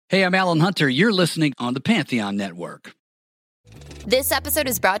Hey, I'm Alan Hunter. You're listening on the Pantheon Network. This episode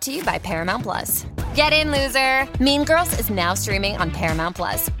is brought to you by Paramount Plus. Get in, loser! Mean Girls is now streaming on Paramount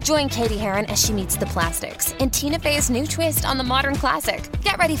Plus. Join Katie Heron as she meets the plastics in Tina Fey's new twist on the modern classic.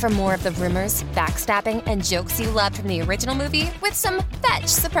 Get ready for more of the rumors, backstabbing, and jokes you loved from the original movie with some fetch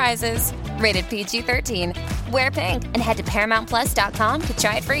surprises. Rated PG-13. Wear pink and head to ParamountPlus.com to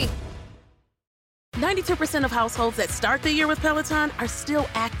try it free. 92% of households that start the year with Peloton are still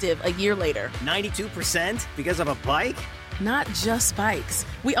active a year later. 92% because of a bike? Not just bikes.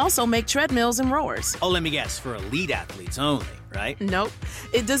 We also make treadmills and rowers. Oh, let me guess, for elite athletes only, right? Nope.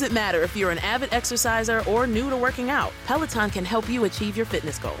 It doesn't matter if you're an avid exerciser or new to working out. Peloton can help you achieve your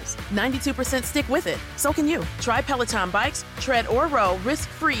fitness goals. 92% stick with it. So can you. Try Peloton bikes, tread, or row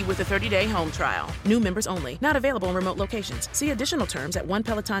risk-free with a 30-day home trial. New members only. Not available in remote locations. See additional terms at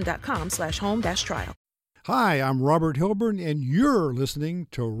onepeloton.com/home-trial. Hi, I'm Robert Hilburn, and you're listening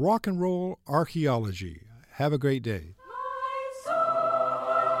to Rock and Roll Archaeology. Have a great day.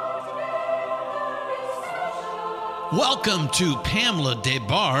 Welcome to Pamela Des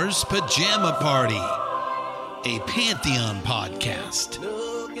Barres' Pajama Party, a Pantheon podcast.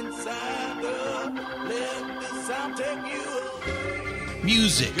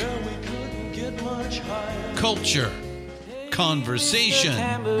 Music, culture, conversation,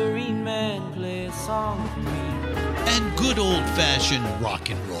 and good old-fashioned rock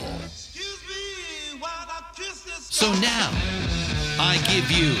and roll. So now, I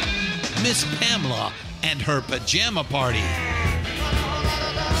give you Miss Pamela and her pajama party.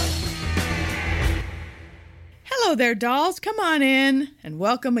 Hello there, dolls. Come on in, and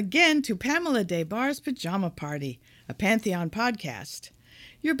welcome again to Pamela Des Barres' Pajama Party, a Pantheon podcast.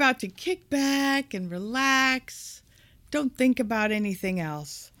 You're about to kick back and relax. Don't think about anything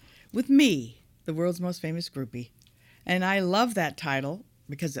else. With me, the world's most famous groupie. And I love that title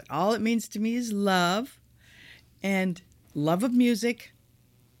because all it means to me is love, and love of music,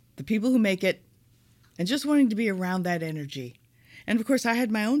 the people who make it, and just wanting to be around that energy. And of course, I had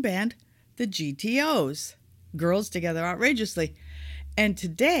my own band, the GTOs, Girls Together Outrageously. And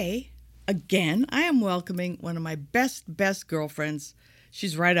today, again, I am welcoming one of my best girlfriends.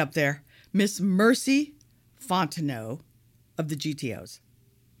 She's right up there, Miss Mercy Fontenot of the GTOs.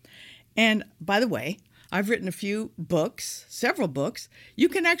 And by the way, I've written a few books, several books. You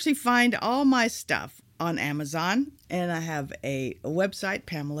can actually find all my stuff on Amazon, and I have a website,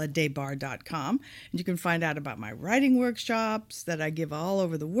 PamelaDesBarres.com, and you can find out about my writing workshops that I give all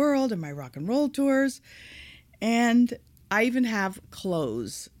over the world and my rock and roll tours. And I even have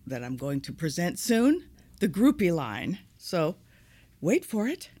clothes that I'm going to present soon, the groupie line. So wait for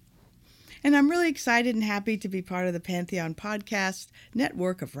it. And I'm really excited and happy to be part of the Pantheon Podcast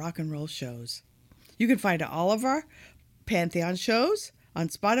network of rock and roll shows. You can find all of our Pantheon shows on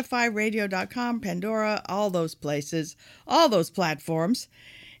Spotify, radio.com, Pandora, all those places, all those platforms.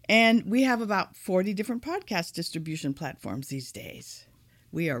 And we have about 40 different podcast distribution platforms these days.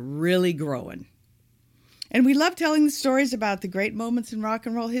 We are really growing. And we love telling the stories about the great moments in rock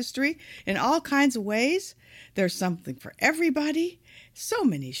and roll history in all kinds of ways. There's something for everybody. So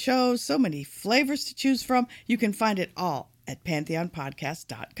many shows, so many flavors to choose from. You can find it all at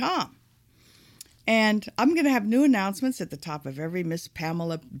pantheonpodcast.com. And I'm going to have new announcements at the top of every Miss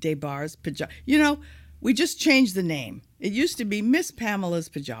Pamela Des Barres pajama. You know, we just changed the name. It used to be Miss Pamela's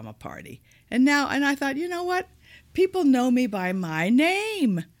Pajama Party. And I thought, you know what? People know me by my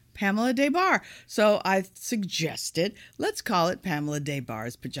name, Pamela Des Barres. So I suggested, let's call it Pamela Des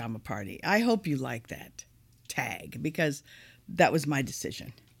Barres' Pajama Party. I hope you like that tag because that was my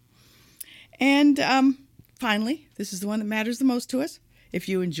decision. And finally, this is the one that matters the most to us. If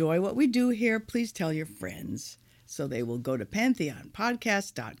you enjoy what we do here, please tell your friends so they will go to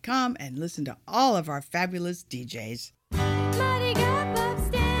pantheonpodcast.com and listen to all of our fabulous DJs. Mighty got Bob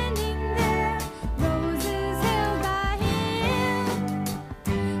standing there, roses held by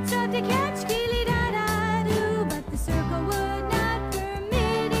him. Sought to catch Keely-da-da-doo, but the circle would not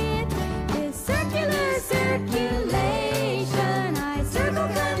permit it. This circular circulation, I circle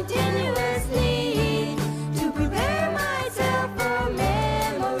continuously to prepare myself for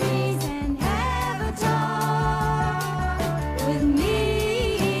memories and have a talk with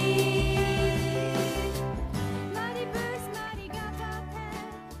me. Mighty burst, mighty got Bob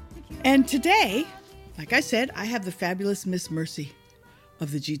had to cure. And today, like I said, I have the fabulous Miss Mercy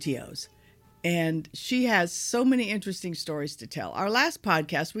of the GTOs. And she has so many interesting stories to tell. Our last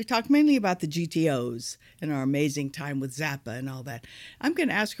podcast, we talked mainly about the GTOs and our amazing time with Zappa and all that. I'm going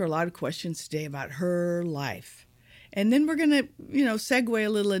to ask her a lot of questions today about her life. And then we're going to, segue a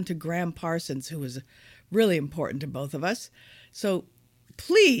little into Graham Parsons, who was really important to both of us. So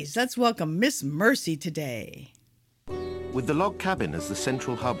please, let's welcome Miss Mercy today. With the log cabin as the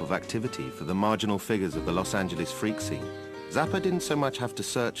central hub of activity for the marginal figures of the Los Angeles freak scene, Zappa didn't so much have to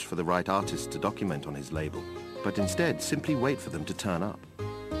search for the right artists to document on his label, but instead simply wait for them to turn up.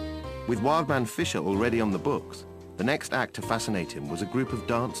 With Wildman Fisher already on the books, the next act to fascinate him was a group of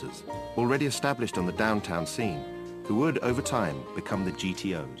dancers, already established on the downtown scene, who would, over time, become the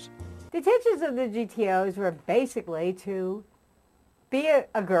GTOs. The intentions of the GTOs were basically to be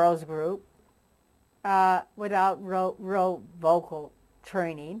a girls group without real vocal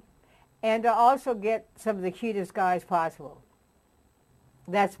training, and to also get some of the cutest guys possible.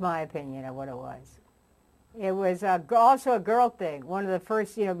 That's my opinion of what it was. It was also a girl thing. One of the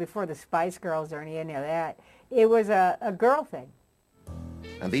first, before the Spice Girls or any of that, it was a girl thing.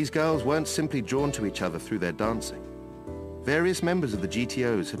 And these girls weren't simply drawn to each other through their dancing. Various members of the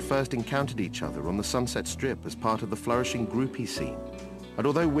GTOs had first encountered each other on the Sunset Strip as part of the flourishing groupie scene. And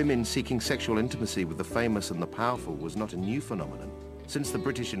although women seeking sexual intimacy with the famous and the powerful was not a new phenomenon, since the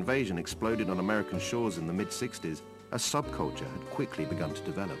British invasion exploded on American shores in the mid-60s, a subculture had quickly begun to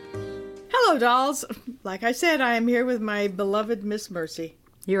develop. Hello, dolls. Like I said, I am here with my beloved Miss Mercy.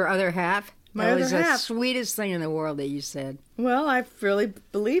 Your other half? My that other was half. the sweetest thing in the world that you said. Well, I really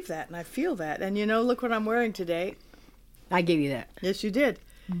believe that, and I feel that. And look what I'm wearing today. I gave you that. Yes, you did.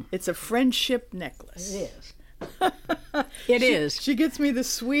 It's a friendship necklace. It is. It is. She gets me the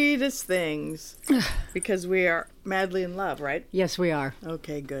sweetest things because we are madly in love, right? Yes, we are.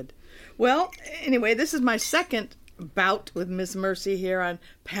 Okay, good. Well, anyway, this is my second bout with Miss Mercy here on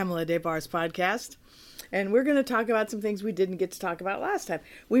Pamela Des Barres' podcast. And we're going to talk about some things we didn't get to talk about last time.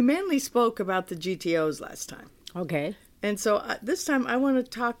 We mainly spoke about the GTOs last time. Okay. And so this time I want to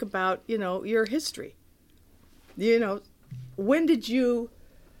talk about, your history. When did you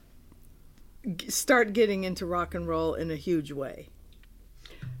start getting into rock and roll in a huge way?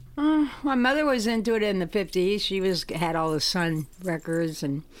 My mother was into it in the 50s. She had all the Sun records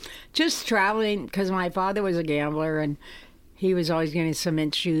and just traveling because my father was a gambler and he was always getting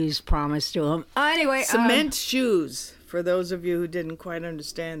cement shoes promised to him. Anyway. Cement shoes, for those of you who didn't quite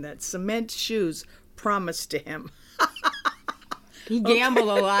understand that. Cement shoes promised to him. He gambled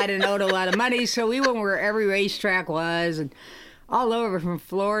a lot and owed a lot of money, so we went where every racetrack was and all over from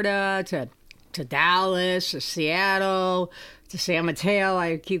Florida to Dallas, to Seattle, to San Mateo,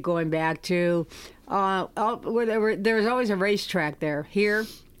 I keep going back to. There was always a racetrack there, here,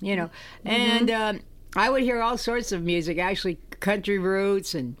 And I would hear all sorts of music, actually country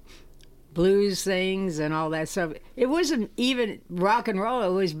roots and blues things and all that stuff. It wasn't even rock and roll.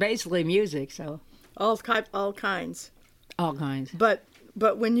 It was basically music, so. All kinds. All kinds. But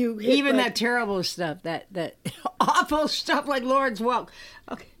when you hit even that terrible stuff, that awful stuff like Lawrence Welk.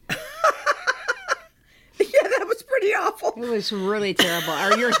 Okay. Yeah, that was pretty awful. It was really terrible.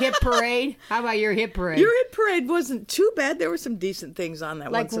 Or your Hit Parade? How about your Hit Parade? Your Hit Parade wasn't too bad. There were some decent things on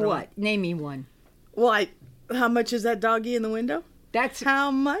that. Like once in a while. what? Name me one. Well, how much is that doggy in the window? That's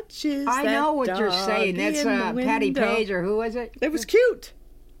how much is I that know what you're saying. That's Patty Page, or who was it? It was cute.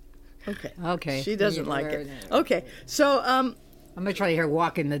 Okay. Okay. She doesn't like it. Okay. So, I'm going to try to hear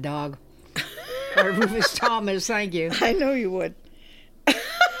Walking the Dog. Or Rufus Thomas, thank you. I know you would.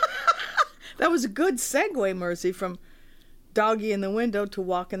 That was a good segue, Mercy, from Doggy in the Window to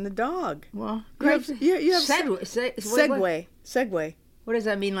Walking the Dog. Well, you have segue. What does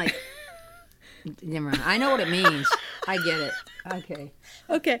that mean? Like, never mind. I know what it means. I get it. Okay.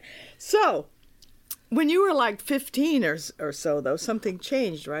 Okay. So, when you were like 15 or so, though, something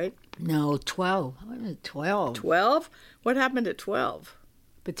changed, right? No, 12. I was 12. 12? What happened at 12?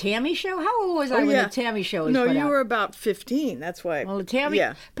 The Tammy Show? How old was I when the Tammy Show was put out? No, you were about 15. That's why. Well, the Tammy...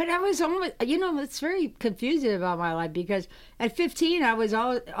 Yeah. But I was almost... it's very confusing about my life because at 15, I was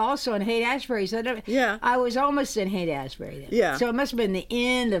also in Haight-Ashbury. So I was almost in Haight-Ashbury then. Yeah. So it must have been the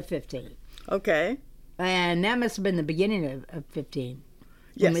end of 15. Okay. And that must have been the beginning of 15.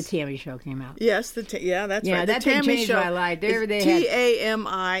 Yes. When the Tammy Show came out. Yes, that's right. Yeah, that Tammy changed Show my life.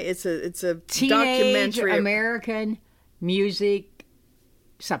 TAMI. It's a Teenage documentary. American music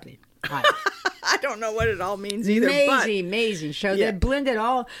something. I don't know what it all means either. Amazing show. They blended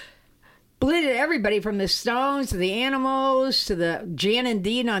everybody from the Stones to the Animals to the Jan and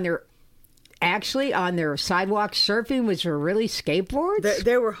Dean on their sidewalk surfing, which were really skateboards.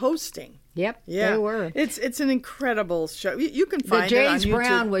 They were hosting. Yep, yeah, they were. It's an incredible show. You can find it on YouTube. James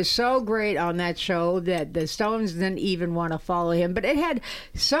Brown was so great on that show that the Stones didn't even want to follow him. But it had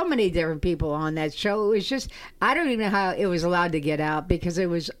so many different people on that show. It was just, I don't even know how it was allowed to get out because it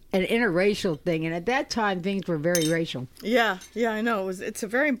was an interracial thing. And at that time, things were very racial. Yeah, I know. It's a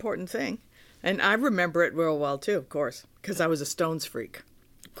very important thing. And I remember it real well, too, of course, because I was a Stones freak.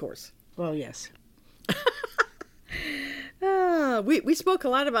 of course. Well, yes. We spoke a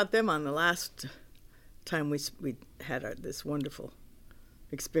lot about them on the last time we had this wonderful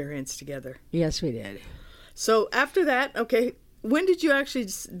experience together. Yes, we did. So after that, okay, when did you actually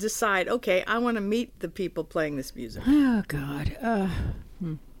decide, okay, I want to meet the people playing this music? Oh, God.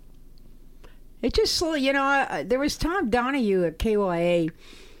 It just, there was Tom Donahue at KYA.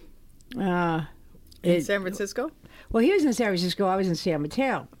 In San Francisco? Well, he was in San Francisco. I was in San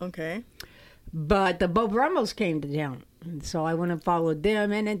Mateo. Okay. But the Bo Brummels came to town. And so I went and followed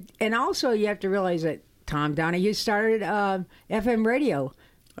them. And also, you have to realize that Tom Donahue started FM radio.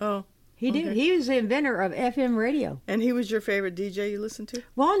 Oh. He did. He was the inventor of FM radio. And he was your favorite DJ you listened to?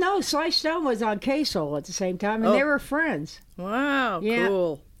 Well, no. Sly Stone was on K-Soul at the same time, and they were friends. Wow, yeah.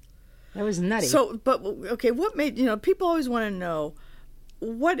 Cool. That was nutty. So, but, okay, what made, people always want to know,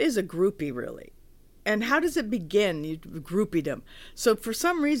 what is a groupie really? And how does it begin? You groupied them. So for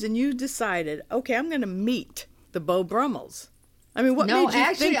some reason you decided, okay, I'm going to meet the Bo Brummels. I mean, what made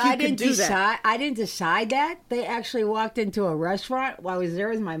you think you could do that? I didn't decide that. They actually walked into a restaurant while I was there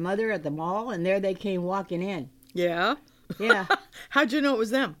with my mother at the mall, and there they came walking in. Yeah? Yeah. How'd you know it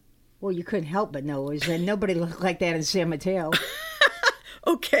was them? Well, you couldn't help but know it was them. Nobody looked like that in San Mateo.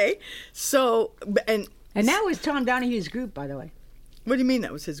 Okay. So, and that was Tom Donahue's group, by the way. What do you mean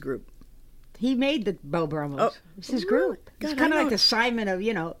that was his group? He made the Bo Brummels. It's his group. God, it's kind of like the Simon of, he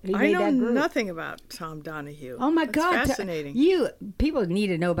made that group. I know nothing about Tom Donahue. Oh, my That's God. Fascinating. People need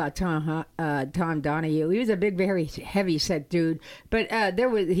to know about Tom Donahue. He was a big, very heavy-set dude. But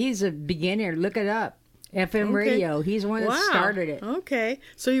he's a beginner. Look it up. FM radio. He's the one that started it. Okay.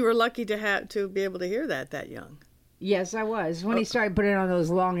 So you were lucky to be able to hear that young. Yes, I was. When he started putting on those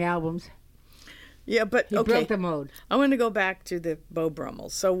long albums. Yeah, but he broke the mode. I want to go back to the Bo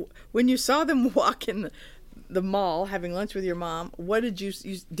Brummels. So when you saw them walk in the mall having lunch with your mom, what did you?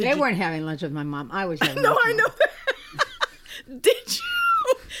 They weren't having lunch with my mom. I was having. No, lunch I know that.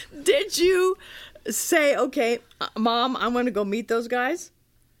 Did you say, okay, Mom, I want to go meet those guys?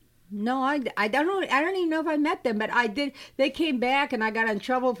 No, I don't even know if I met them, but I did. They came back, and I got in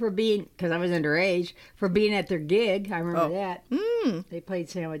trouble for being, because I was underage, for being at their gig. I remember that. They played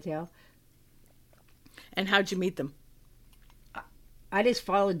San Mateo. And how'd you meet them? I just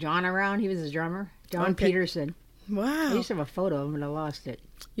followed John around. He was a drummer. John Peterson. Wow. I used to have a photo of him, and I lost it.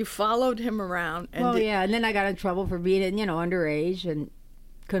 You followed him around. And yeah, and then I got in trouble for being, underage and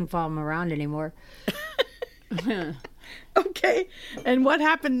couldn't follow him around anymore. Okay. And what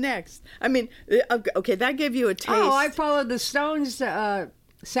happened next? I mean, okay, that gave you a taste. Oh, I followed the Stones to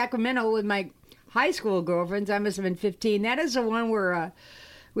Sacramento with my high school girlfriends. I must have been 15. That is the one where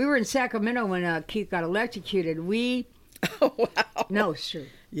we were in Sacramento when Keith got electrocuted. Oh, wow. No, it's true.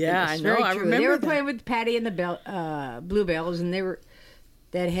 Yeah, I know. I remember they were playing with Patty and the Bluebells, and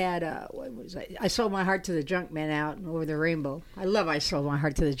that had what was it? I Sold My Heart to the Junk Man out over the rainbow. I love I Sold My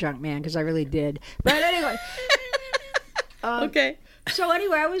Heart to the Junk Man because I really did. But anyway. Okay. So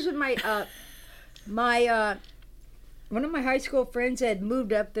anyway, I was with my one of my high school friends had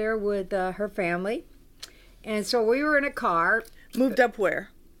moved up there with her family, and so we were in a car. Moved up where?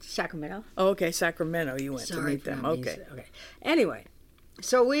 Sacramento. Oh, okay, Sacramento. You went to meet them. Okay. Anyway,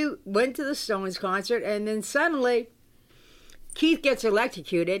 so we went to the Stones concert, and then suddenly Keith gets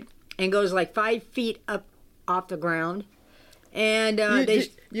electrocuted and goes like 5 feet up off the ground. And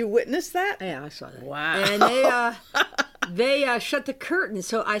you witnessed that? Yeah, I saw that. Wow. And they shut the curtain.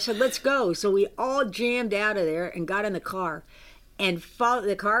 So I said, let's go. So we all jammed out of there and got in the car. And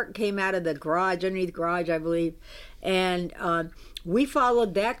the car came out of the garage, underneath the garage, I believe. And we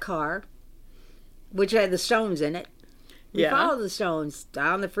followed that car, which had the Stones in it. We followed the Stones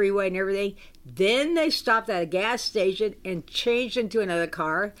down the freeway and everything. Then they stopped at a gas station and changed into another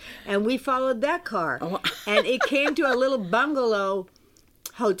car, and we followed that car. Oh. And it came to a little bungalow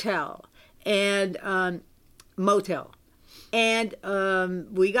hotel and motel. And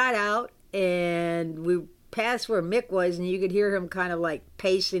we got out, and we passed where Mick was, and you could hear him kind of like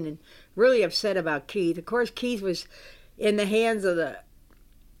pacing and really upset about Keith. Of course, Keith was in the hands of the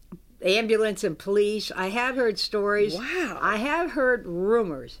ambulance and police. I have heard stories. Wow. I have heard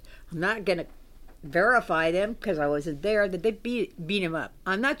rumors. I'm not going to verify them because I wasn't there, that they beat him up.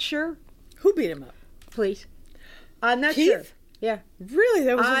 I'm not sure. Who beat him up? Police. I'm not Keith? sure. Yeah. Really?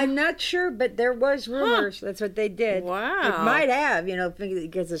 I'm not sure, but there was rumors. Huh. That's what they did. Wow. It might have,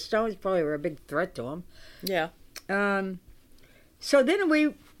 because the Stones probably were a big threat to him. Yeah. So then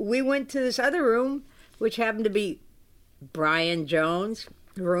we went to this other room, which happened to be Brian Jones'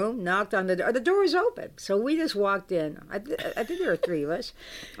 room, knocked on the door. The door was open, so we just walked in. I think there were 3 of us.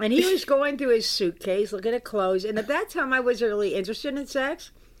 And he was going through his suitcase, looking at clothes. And at that time, I wasn't really interested in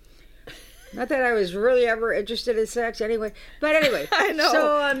sex. Not that I was really ever interested in sex anyway. But anyway. I know.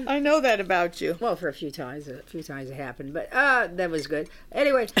 So, I know that about you. Well, for a few times. A few times it happened. But that was good.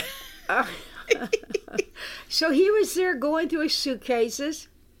 Anyway. So he was there going through his suitcases.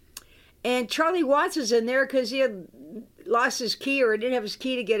 And Charlie Watts was in there because he had lost his key or didn't have his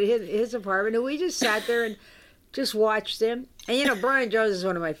key to get his apartment. And we just sat there and just watched him. And, you know, Brian Jones is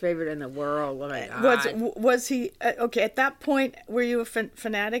one of my favorite in the world. Oh, my God. Was he, okay, at that point, were you a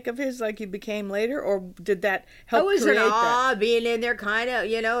fanatic of his like you became later? Or did that help create that? I was in awe being in there kind of,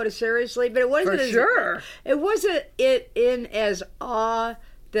 you know, seriously. But it wasn't For sure. It wasn't in as awe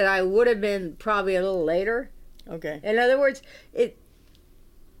that I would have been probably a little later. Okay. In other words, it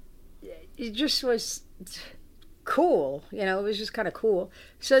just was cool. You know, it was just kind of cool.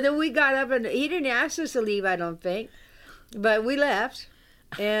 So then we got up, and he didn't ask us to leave, I don't think. But we left.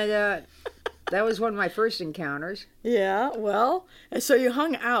 And that was one of my first encounters. Yeah, well, so you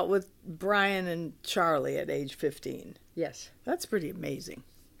hung out with Brian and Charlie at age 15. Yes. That's pretty amazing.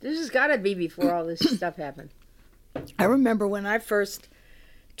 This has got to be before all this stuff happened. I remember when I first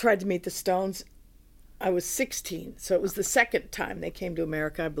tried to meet the Stones, I was 16. So it was the second time they came to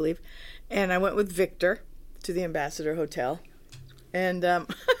America, I believe. And I went with Victor to the Ambassador Hotel. And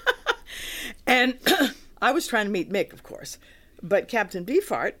and I was trying to meet Mick, of course. But Captain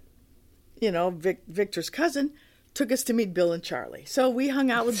Beefheart, you know, Victor's cousin, took us to meet Bill and Charlie. So we hung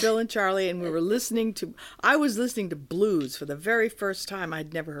out with Bill and Charlie, and I was listening to blues for the very first time.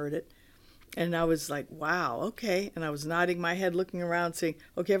 I'd never heard it. And I was like, wow, okay. And I was nodding my head, looking around, saying,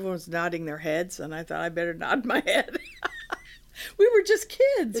 okay, everyone's nodding their heads. And I thought I better nod my head. We were just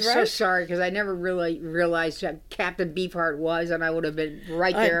kids, I'm right? so sorry, because I never really realized that Captain Beefheart was, and I would have been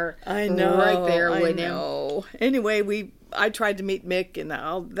right there. I know. Right there with him. Anyway, I tried to meet Mick, and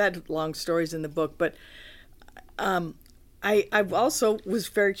all that long story's in the book. But I also was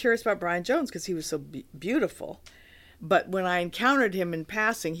very curious about Brian Jones because he was so beautiful. But when I encountered him in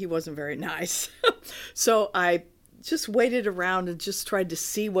passing, he wasn't very nice. So I just waited around and just tried to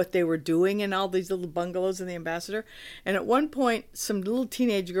see what they were doing in all these little bungalows in the Ambassador. And at one point, some little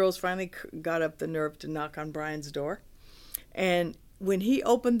teenage girls finally got up the nerve to knock on Brian's door. And when he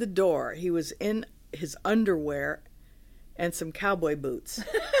opened the door, he was in his underwear and some cowboy boots.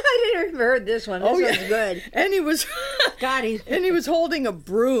 I didn't ever heard this one. This one's good. And he was and he was holding a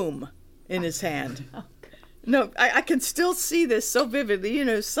broom in his hand. No, I can still see this so vividly. You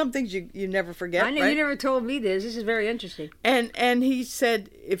know, some things you never forget. I know, right? you never told me this. This is very interesting. And he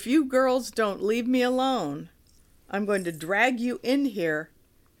said, if you girls don't leave me alone, I'm going to drag you in here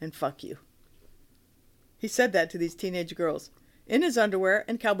and fuck you. He said that to these teenage girls in his underwear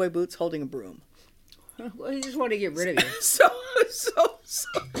and cowboy boots holding a broom. Well, he just wanted to get rid of you.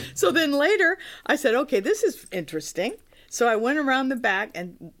 So then later, I said, okay, this is interesting. So I went around the back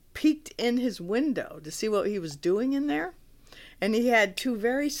and peeked in his window to see what he was doing in there. And he had two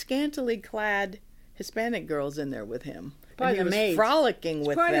very scantily clad Hispanic girls in there with him. Probably and he the was maids. frolicking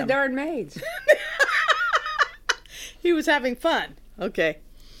with them. Probably the darn maids. He was having fun. Okay.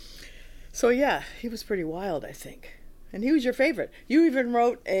 So yeah, he was pretty wild, I think. And he was your favorite. You even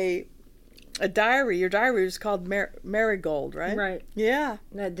wrote a diary. Your diary was called Marigold, right? Right. Yeah.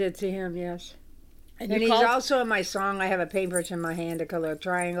 That did to him, yes. And he's also in my song. I have a paintbrush in my hand to color a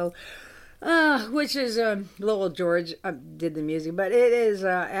triangle, which is Lowell George did the music, but it is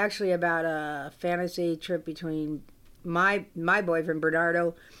actually about a fantasy trip between my boyfriend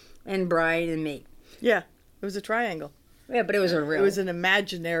Bernardo and Brian and me. Yeah, it was a triangle. Yeah, but it was a real. It was an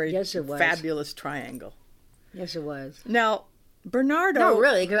imaginary, yes, it was. Fabulous triangle. Yes, it was. Now, Bernardo. No,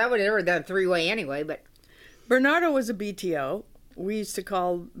 really, because I would have never done three-way anyway. But Bernardo was a BTO. We used to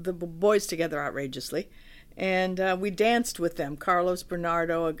call the boys together outrageously, and we danced with them. Carlos,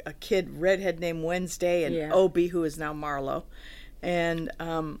 Bernardo, a kid, redhead named Wednesday, and Obie, who is now Marlo. And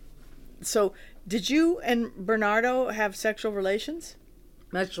so did you and Bernardo have sexual relations?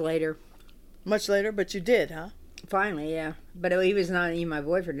 Much later. Much later, but you did, huh? Finally, yeah. But he was not even my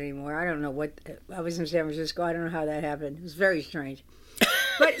boyfriend anymore. I don't know what... I was in San Francisco. I don't know how that happened. It was very strange.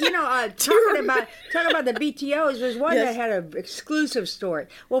 But, you know, talking about the BTOs, there's one that had an exclusive story.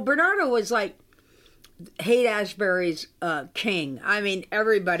 Well, Bernardo was like Haight-Ashbury's king. I mean,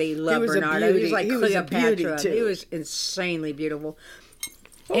 everybody loved Bernardo. He was like Cleopatra. He was insanely beautiful.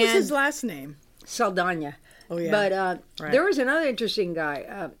 What was his last name? Saldana. Oh, yeah. But there was another interesting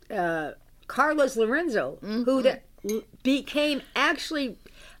guy, Carlos Lorenzo, who became actually...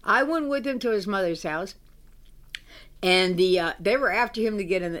 I went with him to his mother's house. And they were after him to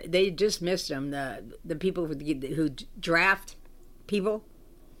get in. They just missed him. The people who draft people,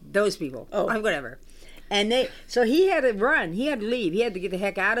 those people. Oh, whatever. And so he had to run. He had to leave. He had to get the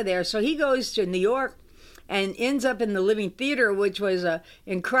heck out of there. So he goes to New York and ends up in the Living Theater, which was an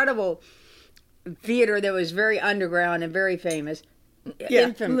incredible theater that was very underground and very famous. Yeah,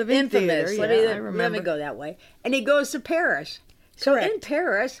 Infamous. Theater, I remember. Let me go that way. And he goes to Paris. So in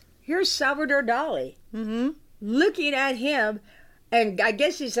Paris, here's Salvador Dali looking at him. And I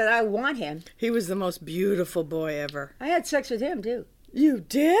guess he said, I want him. He was the most beautiful boy ever. I had sex with him, too. You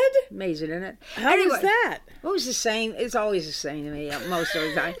did? Amazing, isn't it? How was that? It was the same. It's always the same to me most of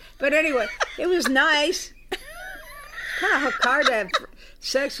the time. But anyway, it was nice. Kind of hard to have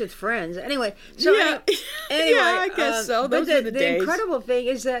sex with friends. Anyway, so anyway, yeah, I guess so. Those but are the days. The incredible thing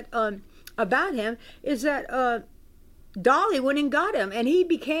is that about him is that Dolly went and got him, and he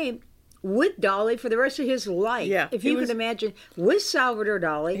became with Dolly for the rest of his life. Yeah, if you could imagine, with Salvador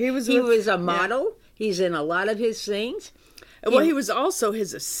Dali, he was a model. Yeah. He's in a lot of his things. Well, he was also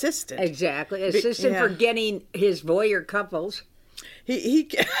his assistant. Exactly, assistant for getting his voyeur couples.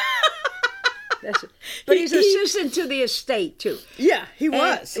 But he's assistant to the estate too. Yeah, he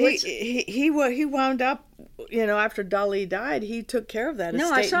was. He wound up, after Dali died, he took care of that estate.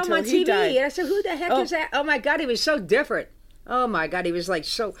 No, I saw him on TV, and I said, "Who the heck is that?" Oh my God, he was so different. Oh my God, he was like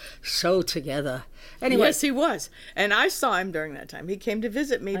so together. Anyway, yes, he was, and I saw him during that time. He came to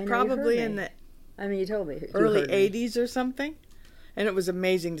visit me, probably in the. You told me early '80s or something. And it was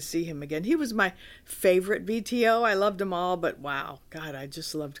amazing to see him again. He was my favorite VTO. I loved them all, but wow, God, I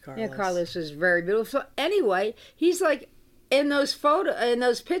just loved Carlos. Yeah, Carlos is very beautiful. So anyway, he's like in those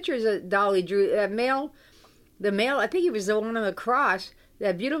pictures that Dolly drew. The male, I think he was the one on the cross.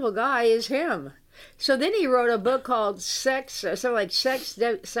 That beautiful guy is him. So then he wrote a book called Sex, or something like Sex,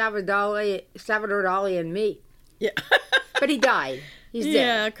 Salvador Dali and Me. Yeah, but he died. He's dead.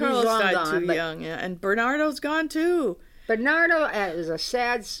 Yeah, Carlos died too young. Yeah, and Bernardo's gone too. Bernardo, it was a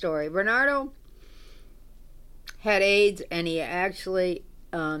sad story. Bernardo had AIDS, and he actually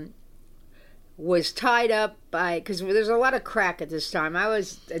was tied up because there's a lot of crack at this time. I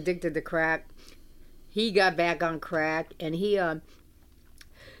was addicted to crack. He got back on crack, and he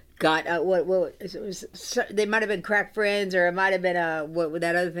got they might have been crack friends, or it might have been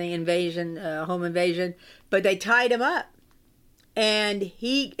that other thing, home invasion. But they tied him up, and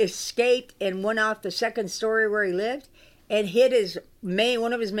he escaped and went off the second story where he lived. And hit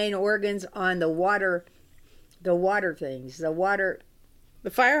one of his main organs on the water things. The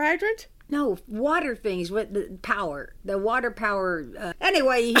fire hydrant? No, water things with the power. The water power.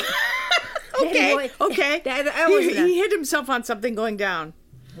 Anyway. Okay. He hit himself on something going down.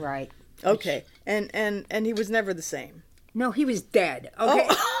 Right. Okay. And he was never the same. No, he was dead. Okay.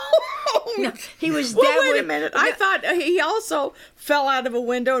 No, he was dead. Well, wait a minute. I thought he also fell out of a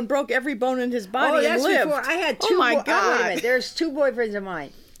window and broke every bone in his body and lived. Before. I had two. Oh my God! Wait a minute. There's two boyfriends of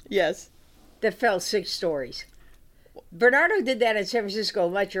mine. Yes. That fell 6 stories. Bernardo did that in San Francisco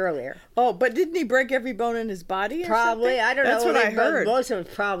much earlier. Oh, but didn't he break every bone in his body? Probably. I don't know. That's what I heard. Most of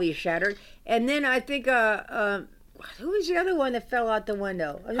it probably shattered. And then I think who was the other one that fell out the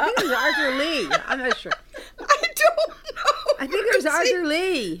window? I think it was Arthur Lee. I'm not sure. I don't know. I think it was Arthur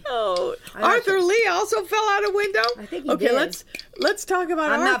Lee. Oh, Arthur Lee also fell out a window? I think he did. Okay, let's talk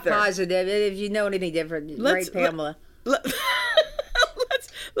about Arthur. I'm not positive. If you know anything different, right, Pamela?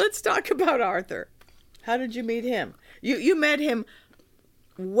 Let's talk about Arthur. How did you meet him? You met him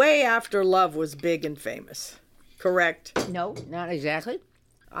way after Love was big and famous, correct? No, not exactly.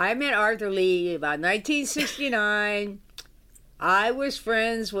 I met Arthur Lee about 1969. I was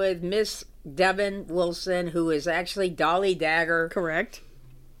friends with Miss Devin Wilson, who is actually Dolly Dagger. Correct.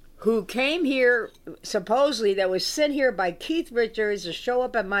 Who came here, supposedly, that was sent here by Keith Richards to show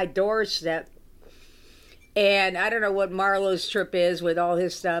up at my doorstep. And I don't know what Marlowe's trip is with all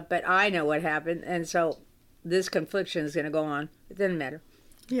his stuff, but I know what happened. And so this confliction is going to go on. It doesn't matter.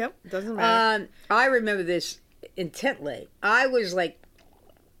 Yep, doesn't matter. I remember this intently. I was like,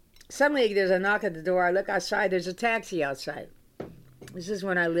 suddenly there's a knock at the door. I look outside. There's a taxi outside. This is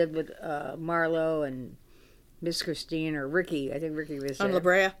when I lived with Marlo and Miss Christine, or Ricky. I think Ricky was there. On La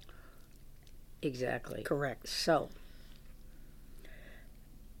Brea? Exactly. Correct. So,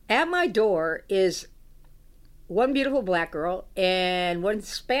 at my door is one beautiful black girl and one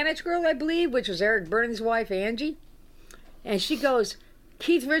Spanish girl, I believe, which was Eric Burn's wife, Angie. And she goes,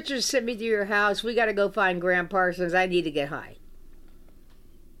 Keith Richards sent me to your house. We got to go find Graham Parsons. I need to get high.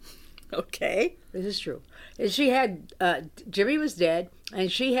 Okay. This is true. And she had, Jimmy was dead,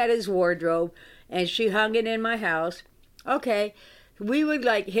 and she had his wardrobe, and she hung it in my house. Okay. We would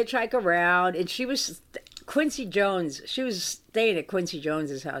like hitchhike around, and she was Quincy Jones. She was staying at Quincy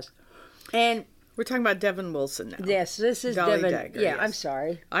Jones's house. And We're talking about Devin Wilson now. Yes, this is Dolly Devin. Dagger, yeah, yes. I'm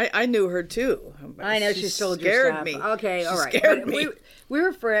sorry. I knew her too. I know she sold your scared stuff. me. Okay, all right. Scared But me. We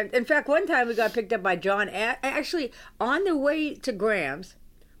were friends. In fact, one time we got picked up by John. Actually, on the way to Graham's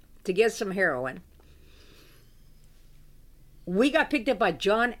to get some heroin, we got picked up by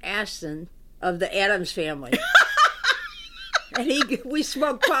John Aston of the Addams Family. And we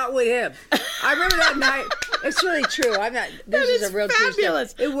smoked pot with him. I remember that night. It's really true. I'm not. This is a real true story.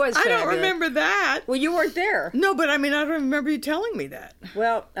 fabulous. It was. I fabulous. don't remember that. Well, you weren't there. No, but I mean, I don't remember you telling me that.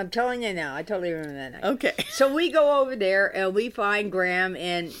 Well, I'm telling you now. I totally remember that night. Okay. So we go over there and we find Graham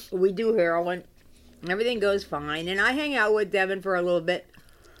and we do heroin. Everything goes fine. And I hang out with Devin for a little bit.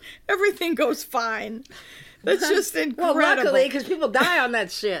 Everything goes fine. That's just incredible. Well, luckily, because people die on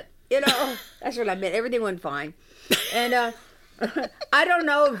that shit. You know, that's what I meant. Everything went fine. And I don't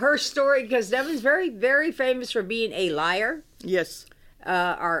know her story because Devin's very, very famous for being a liar. Yes.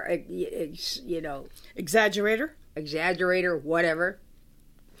 Or, you know. Exaggerator, whatever.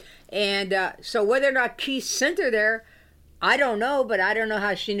 And so whether or not Keith sent her there, I don't know, but I don't know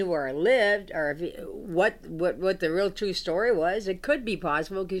how she knew where I lived or what the real true story was. It could be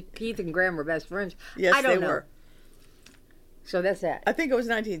possible because Keith and Graham were best friends. Yes, I don't they know. were. So that's that. I think it was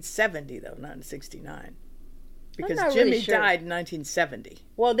 1970, though, not in 69. Because not Jimmy really sure. died in 1970.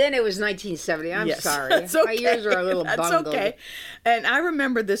 Well, then it was 1970. I'm Yes, sorry. that's okay. My years are a little That's bungled. okay. And I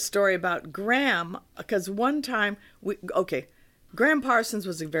remember this story about Graham, because one time, Graham Parsons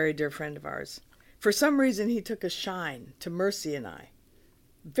was a very dear friend of ours. For some reason, he took a shine to Mercy and I.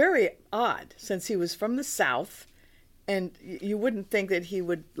 Very odd, since he was from the South, and you wouldn't think that he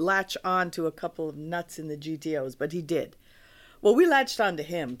would latch on to a couple of nuts in the GTOs, but he did. Well, we latched on to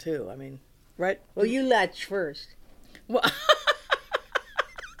him, too. I mean, right? Well, you latched first. Well,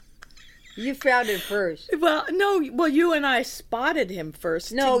 you found it first. Well, no. Well, you and I spotted him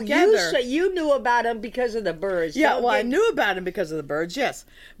first. No, together. you knew about him because of the birds. Yeah, Don't well, I get- knew about him because of the birds. Yes,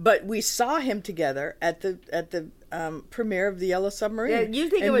 but we saw him together at the premiere of the Yellow Submarine. Yeah, you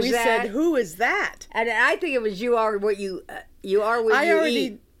think it and was we that? said, "Who is that?" And I think it was you are what you are what I you already.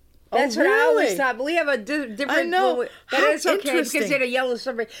 eat. That's Oh, what I always really? thought. But we have a different. I know. But How it's okay because interesting. he had a yellow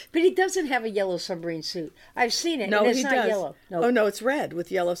submarine. But he doesn't have a yellow submarine suit. I've seen it. No, and it's he not does. yellow. No. Oh no, it's red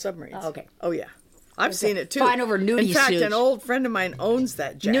with yellow submarines. Oh, okay. Oh yeah, I've seen it too. Fine over nudie In fact, suits. an old friend of mine owns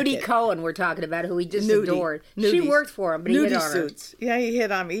that jacket. Nudie Cohen, we're talking about, who he just Nudie. adored. She Nudies. worked for him, but he hit Nudie on her. suits. Yeah, he hit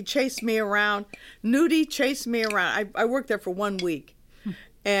on me. He chased me around. Nudie chased me around. I worked there for 1 week,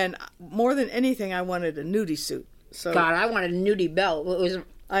 and more than anything, I wanted a nudie suit. So God, I wanted a nudie belt. It was.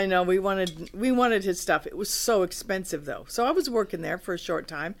 I know we wanted his stuff. It was so expensive though. So I was working there for a short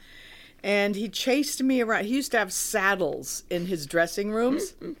time, and he chased me around. He used to have saddles in his dressing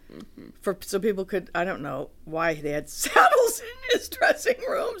rooms, so people could. I don't know why they had saddles in his dressing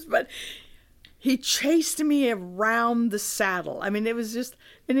rooms, but he chased me around the saddle. I mean, it was just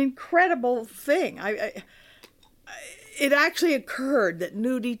an incredible thing. It actually occurred that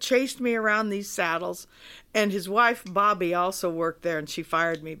Nudie chased me around these saddles, and his wife, Bobby, also worked there, and she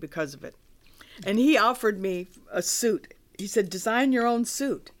fired me because of it. And he offered me a suit. He said, design your own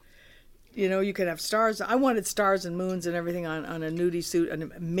suit. You know, you could have stars. I wanted stars and moons and everything on a Nudie suit,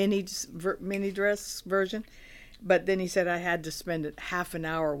 a mini dress version. But then he said I had to spend half an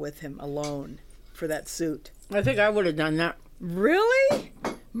hour with him alone for that suit. I think I would have done that. Really?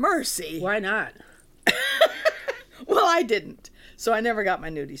 Mercy. Why not? Well, I didn't. So I never got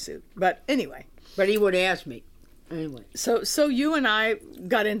my nudie suit. But anyway. But he would ask me. Anyway. So you and I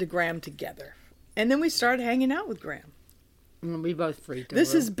got into Graham together. And then we started hanging out with Graham. And we both freaked. This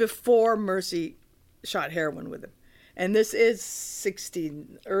over. is before Mercy shot heroin with him. And this is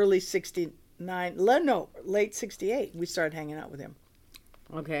early 69. No, late 68. We started hanging out with him.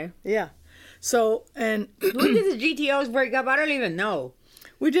 Okay. Yeah. So, and when did the GTOs break up? I don't even know.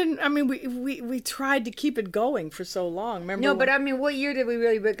 We didn't. I mean, we tried to keep it going for so long. Remember? No, but I mean, what year did we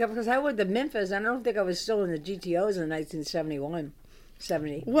really break up? Because I went to Memphis, and I don't think I was still in the GTOs in 1971,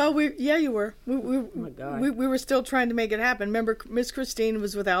 70. Well, you were. Oh my God. We were still trying to make it happen. Remember, Miss Christine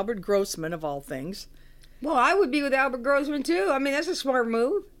was with Albert Grossman, of all things. Well, I would be with Albert Grossman too. I mean, that's a smart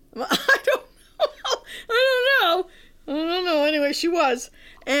move. Well, I don't know. Anyway, she was.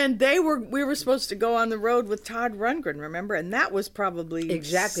 And we were supposed to go on the road with Todd Rundgren, remember? And that was probably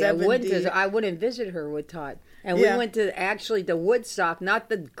exactly. 70. I went and visit her with Todd. And we Yeah. went to actually the Woodstock, not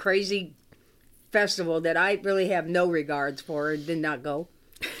the crazy festival that I really have no regards for and did not go.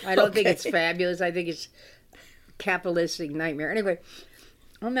 I don't think it's fabulous. I think it's capitalistic nightmare. Anyway,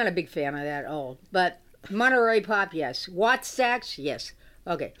 I'm not a big fan of that at all. But Monterey Pop, yes. Wattstacks, yes.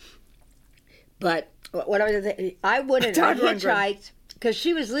 Okay. But what I was saying, I went and I Todd Rundgren. hitchhiked because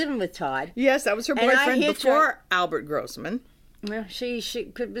she was living with Todd. Yes, that was her And I boyfriend hitchhiked- before Albert Grossman. Well,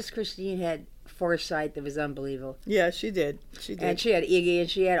 Miss Christine had foresight that was unbelievable. Yeah, she did. She did. And she had Iggy, and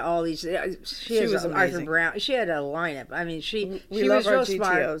she had all these. She was was Arthur amazing. Brown. She had a lineup. I mean, she we was love our real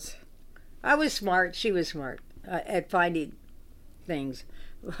smart. GTOs. I was smart. She was smart at finding things,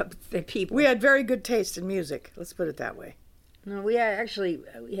 the people. We had very good taste in music. Let's put it that way. No, we had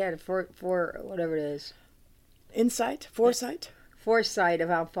a four whatever it is. Insight, foresight. Foresight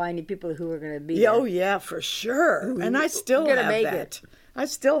about finding people who were going to be Yeah, there. oh yeah, for sure. And I still Gonna have make that. it. I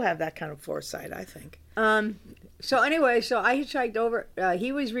still have that kind of foresight, I think. So anyway, so I hitchhiked over.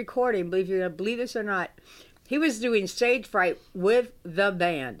 He was recording. Believe you're gonna believe this or not, he was doing Stage Fright with the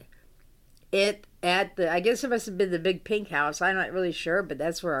band. I guess it must have been the Big Pink House. I'm not really sure, but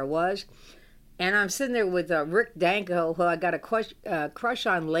that's where I was. And I'm sitting there with Rick Danko, who I got a crush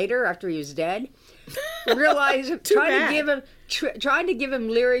on later after he was dead. Realized trying to give him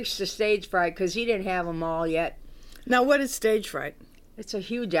lyrics to Stage Fright because he didn't have them all yet. Now, what is Stage Fright? It's a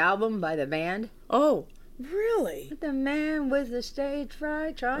huge album by the band. Oh, really? The man with the stage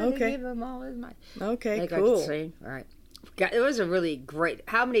fright trying to give him all his money. Okay, I cool. could sing. All right. It was a really great.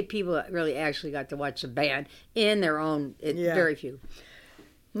 How many people really actually got to watch the band in their own? Yeah. Very few.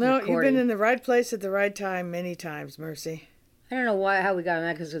 No, Recording. you've been in the right place at the right time many times, Mercy. I don't know how we got on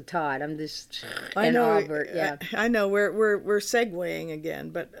that because of Todd. I'm just. I and know. Albert, yeah. I know. We're segueing again,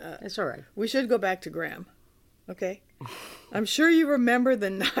 but It's all right. we should go back to Graham. Okay. I'm sure you remember the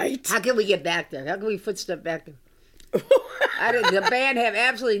night. How can we get back there? How can we footstep back there? The band have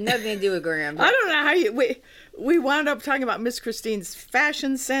absolutely nothing to do with Graham. I don't know how we wound up talking about Miss Christine's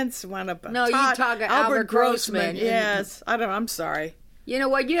fashion sense. Wound up No, you talk about Albert Grossman. Yes, I'm sorry. You know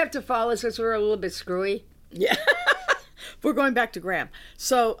what? You have to follow us because we're a little bit screwy. Yeah, we're going back to Graham.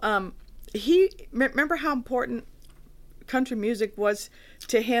 So remember how important country music was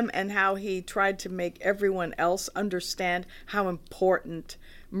to him, and how he tried to make everyone else understand how important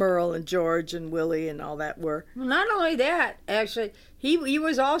Merle and George and Willie and all that were. Well, not only that, actually, he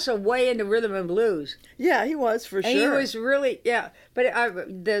was also way into rhythm and blues. Yeah, he was for And sure. he was really, yeah. But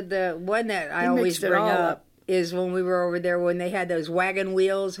the one that I always mixed it bring all up is when we were over there when they had those wagon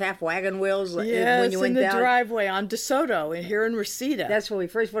wheels, half wagon wheels. Yes, when you went in the down. driveway on DeSoto and here in Reseda. That's when we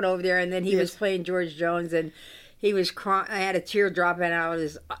first went over there, and then he was playing George Jones, and he was crying. I had a tear dropping out of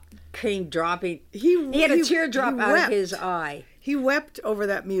his, came dropping. He had a tear drop out of his eye. He wept over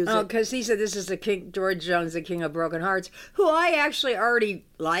that music. Oh, because he said this is the King, George Jones, the King of Broken Hearts, who I actually already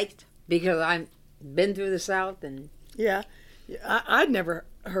liked because I've been through the South and. Yeah, I'd never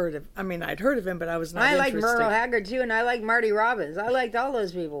heard of. I mean, I'd heard of him, but I was not. I like interested. Merle Haggard too, and I like Marty Robbins. I liked all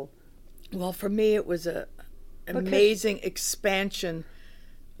those people. Well, for me, it was a amazing expansion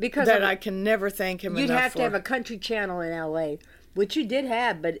because that I can never thank him enough for. You'd have to have a country channel in L.A., which you did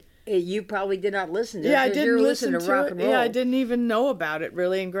have, but you probably did not listen to it. Yeah, I 'cause didn't you were listen listening to rock it. and roll. Yeah, I didn't even know about it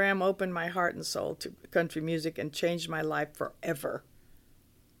really. And Graham opened my heart and soul to country music and changed my life forever.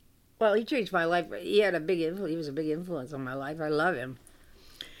 Well, he changed my life. He had a big influence. He was a big influence on my life. I love him.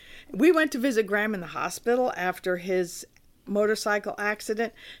 We went to visit Graham in the hospital after his motorcycle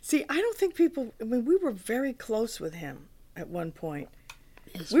accident. See, I don't think people. I mean, we were very close with him at one point.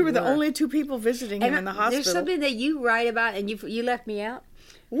 Yes, we were the only two people visiting him in the hospital. There's something that you write about, and you left me out.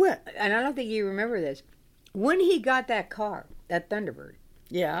 What? And I don't think you remember this. When he got that car, that Thunderbird,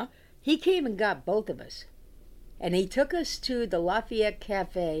 yeah, he came and got both of us, and he took us to the Lafayette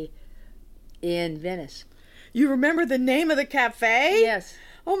Cafe in Venice. You remember the name of the cafe? Yes.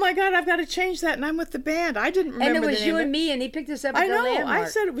 Oh my God, I've got to change that, and I'm with the band. I didn't remember. And it was the name you of and me, and he picked us up at I the know. Landmark. I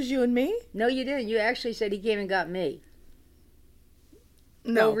said it was you and me. No, you didn't. You actually said he came and got me.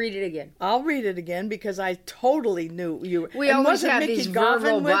 No, Go read it again. I'll read it again because I totally knew you. We and always wasn't have Mickey these Goffin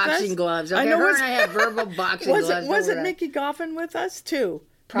verbal with boxing us? gloves. Okay, I know. her and I have verbal boxing gloves. Wasn't Mickey Goffin with us too?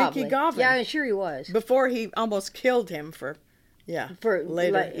 Probably. Mickey Goffin. Yeah, I'm sure he was. Before he almost killed him for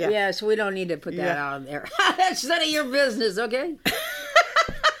later. Like, yeah, so we don't need to put that on there. That's none of your business, okay?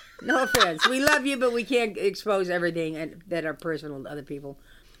 No offense. We love you, but we can't expose everything that are personal to other people.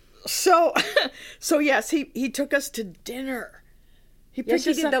 So yes, he took us to dinner. He Yes,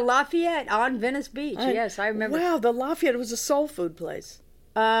 he us did up- the Lafayette on Venice Beach. Yes, I remember. Wow, the Lafayette was a soul food place.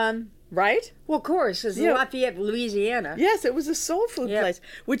 Right? Well, of course, it's Lafayette, Louisiana. Yes, it was a soul food Yep. place,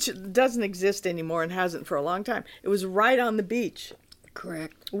 which doesn't exist anymore and hasn't for a long time. It was right on the beach.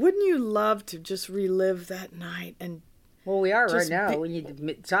 Correct. Wouldn't you love to just relive that night and? Well, we are right just now. be- When you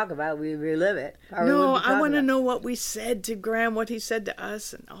talk about it, we relive it. Or we No, wouldn't be I want to talking know what we said to Graham, what he said to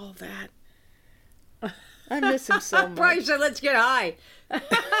us, and all that. I miss him so about it. Probably much. said, let's get high.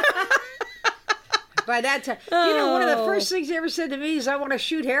 But by that time. You know, one of the first things he ever said to me is, I want to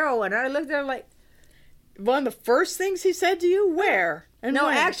shoot heroin. And I looked at him like... One of the first things he said to you? Where? And no,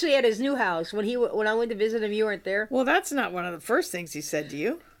 when? actually at his new house. When I went to visit him, you weren't there. Well, that's not one of the first things he said to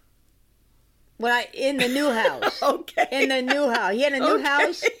you. In the new house. Okay. In the new house. He had a new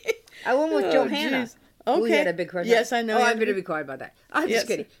house. I went with Johanna. Geez. Okay. Who he had a big crush on. Yes, I know. Oh, I'm going to be quiet about that. I'm just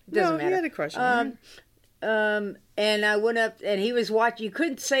kidding. It doesn't matter. He had a crush on her. And I went up, and he was watching. You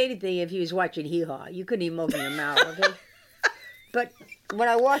couldn't say anything if he was watching Hee Haw. You couldn't even open your mouth, okay? But when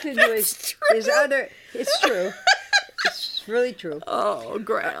I walked into his other... It's true. It's really true. Oh,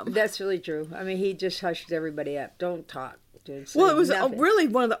 Graham. That's really true. I mean, he just hushed everybody up. Don't talk. Well, it was really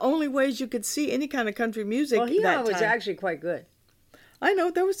one of the only ways you could see any kind of country music. Well, Hee Haw was time. actually quite good. I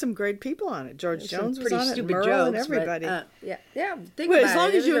know there were some great people on it. George Jones was on it, stupid Merle jokes, and everybody. But, yeah. Think Well, about as long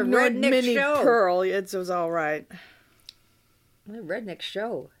it. as you It was a ignored redneck Minnie show. Pearl, it was all right. A redneck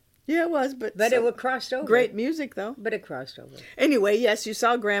show. Yeah, it was, but it crossed over. Great music, though. But it crossed over. Anyway, yes, you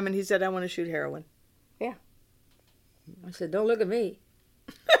saw Graham, and he said, "I want to shoot heroin." Yeah. I said, "Don't look at me."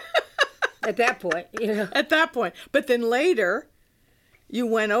 At that point, you know. At that point, but then later, you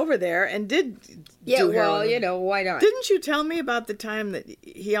went over there and did. Yeah, do well, heroin. you know, why not? Didn't you tell me about the time that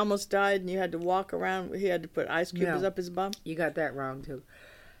he almost died and you had to walk around? He had to put ice cubes up his bum. You got that wrong too.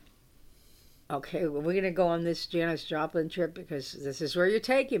 Okay, well, we're gonna go on this Janis Joplin trip because this is where you're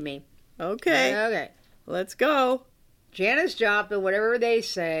taking me. Okay. Okay. Let's go. Janis Joplin, whatever they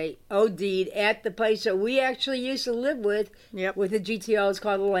say, OD'd at the place that we actually used to live with. Yep. With the GTO, it's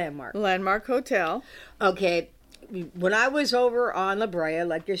called the Landmark. Landmark Hotel. Okay. When I was over on La Brea,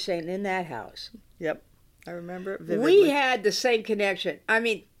 like you're saying, in that house. Yep. I remember it vividly. We had the same connection. I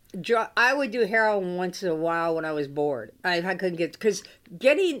mean, I would do heroin once in a while when I was bored. I couldn't get... Because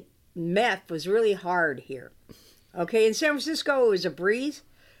getting meth was really hard here. Okay? In San Francisco, it was a breeze.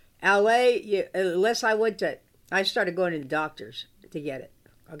 L.A., unless I started going to the doctors to get it.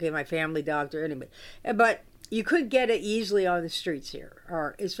 Okay, my family doctor, anyway. But you couldn't get it easily on the streets here.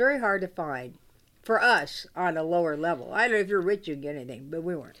 Or it's very hard to find for us on a lower level. I don't know if you're rich, you can get anything, but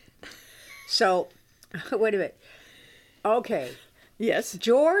we weren't. So, wait a minute. Okay. Yes.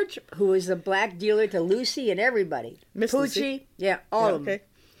 George, who was the black dealer to Lucy and everybody. Miss Poochie. Lucy. Yeah, all of them. Okay.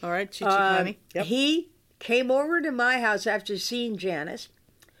 All right, Chichi Connie. Yep. He came over to my house after seeing Janis.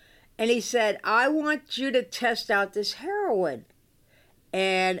 And he said, I want you to test out this heroin.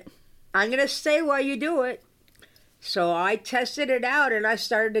 And I'm going to stay while you do it. So I tested it out and I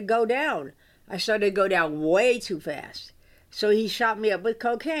started to go down. I started to go down way too fast. So he shot me up with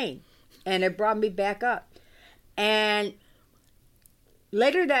cocaine. And it brought me back up. And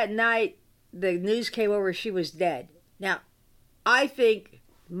later that night, the news came over she was dead. Now, I think...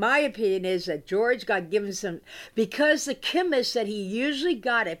 My opinion is that George got given some... Because the chemist that he usually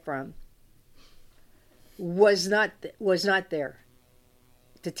got it from was not there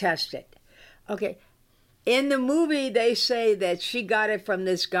to test it. Okay. In the movie, they say that she got it from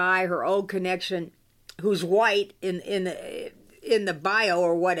this guy, her old connection, who's white in the bio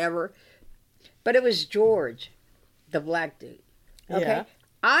or whatever. But it was George, the black dude. Okay? Yeah.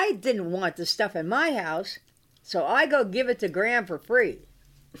 I didn't want the stuff in my house, so I go give it to Graham for free.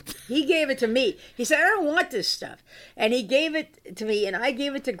 He gave it to me. He said, I don't want this stuff. And he gave it to me, and I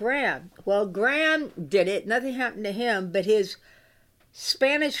gave it to Graham. Well, Graham did it. Nothing happened to him, but his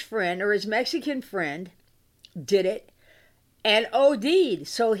Spanish friend or his Mexican friend did it and OD'd.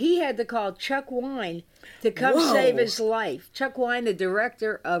 So he had to call Chuck Wine to come save his life. Chuck Wine, the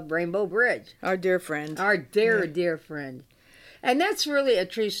director of Rainbow Bridge. Our dear friend. Our dear friend. And that's really a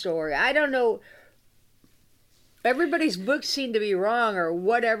true story. I don't know... Everybody's books seem to be wrong, or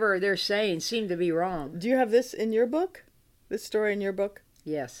whatever they're saying seem to be wrong. Do you have this in your book? This story in your book?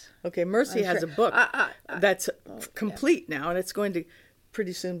 Yes. Okay, Mercy has sure. a book that's complete now, and it's going to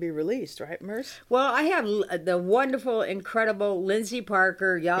pretty soon be released, right, Merce? Well, I have the wonderful, incredible Lindsay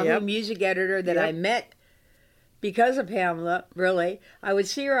Parker, Yahoo music editor that I met because of Pamela, really. I would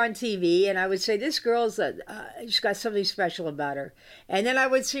see her on TV, and I would say, this girl's she's got something special about her. And then I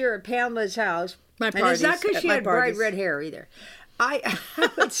would see her at Pamela's house. And it's not because she had bright red hair either. I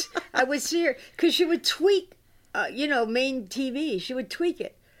would see her because she would tweak, main TV. She would tweak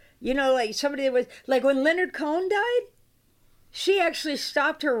it. Like somebody that was, like when Leonard Cohen died, she actually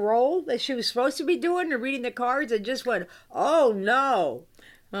stopped her role that she was supposed to be doing and reading the cards and just went, oh no.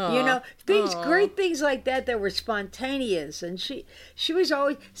 Great things like that were spontaneous. And she was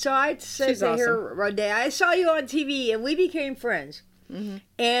always, so I'd say to her one day, I saw you on TV and we became friends. Mm-hmm.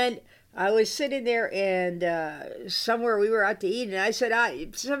 And I was sitting there and somewhere we were out to eat, and I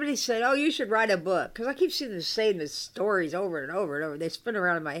said, somebody said, oh, you should write a book. Because I keep seeing the same stories over and over and over. They spin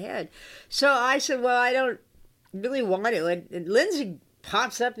around in my head. So I said, well, I don't really want to. And Lindsay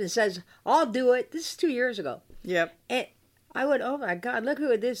pops up and says, I'll do it. This is 2 years ago. Yep. And I went, oh, my God, look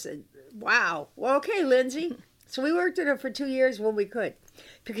who it is. Wow. Well, okay, Lindsay. So we worked with her for 2 years when we could.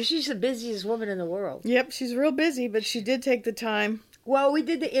 Because she's the busiest woman in the world. Yep, she's real busy, but she did take the time. Well, we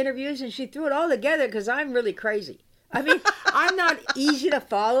did the interviews, and she threw it all together because I'm really crazy. I mean, I'm not easy to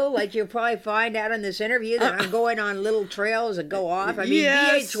follow, like you'll probably find out in this interview that I'm going on little trails and go off. I mean,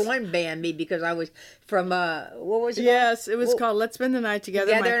 Yes. VH1 banned me because I was from, what was it Yes, it was called Let's Spend the Night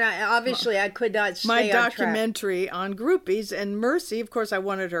Together. and obviously I could not stay my on track. documentary on groupies. And Mercy, of course, I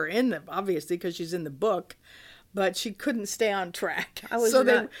wanted her in them, obviously, because she's in the book. But she couldn't stay on track.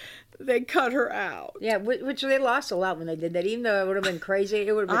 They cut her out. Yeah, which they lost a lot when they did that. Even though it would have been crazy,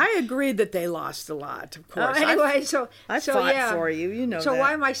 it would have been... I agreed that they lost a lot, of course. Anyway, I fought for you, you know So that.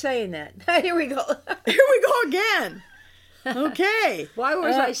 why am I saying that? Here we go. Here we go again. Okay. Why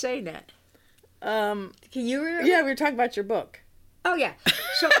was I saying that? Can you remember? Yeah, we were talking about your book. Oh, yeah.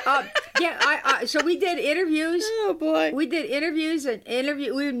 So, so we did interviews. Oh, boy. We did interviews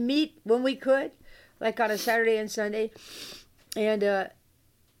we would meet when we could, like on a Saturday and Sunday. And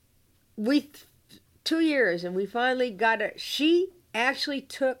 2 years, and we finally got it. She actually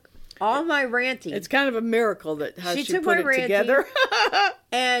took all my ranting. It's kind of a miracle that how she took put my it ranting, together.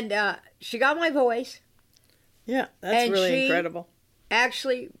 And she got my voice. Yeah, that's and really she incredible.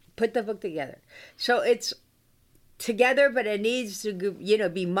 Actually put the book together. So it's together, but it needs to,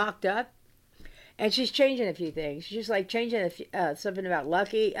 be mocked up. And she's changing a few things. She's like changing something about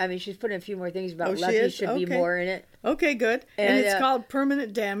Lucky. I mean, she's putting a few more things about Lucky. Should be more in it. Okay, good. And it's called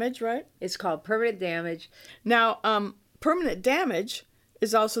Permanent Damage, right? It's called Permanent Damage. Now, Permanent Damage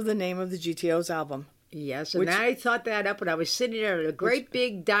is also the name of the GTO's album. Yes, and I thought that up when I was sitting there at a great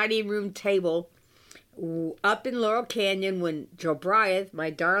big dining room table up in Laurel Canyon when Joe Bryant, my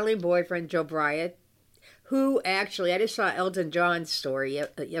darling boyfriend Joe Bryant, who actually, I just saw Elton John's story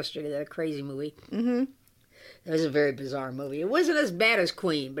yesterday, that crazy movie. Mm-hmm. It was a very bizarre movie. It wasn't as bad as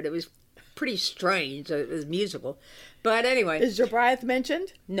Queen, but it was pretty strange. It was musical. But anyway. Is Joe Bryant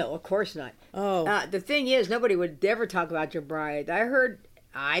mentioned? No, of course not. Oh. The thing is, nobody would ever talk about Joe Bryant.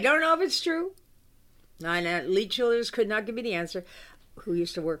 I don't know if it's true. Lee Childers could not give me the answer, who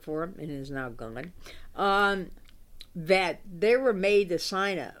used to work for him and is now gone. That they were made to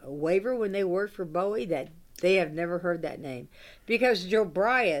sign a waiver when they worked for Bowie that they have never heard that name. Because Joe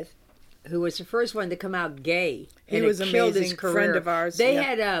Bryant, who was the first one to come out gay, he was an amazing friend of ours. They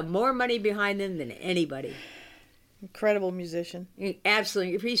had more money behind them than anybody. Incredible musician.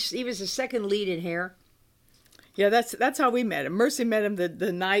 Absolutely. He was the second lead in Hair. Yeah, that's how we met him. Mercy met him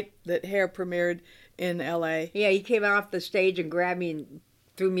the night that Hair premiered in L.A. Yeah, he came off the stage and grabbed me and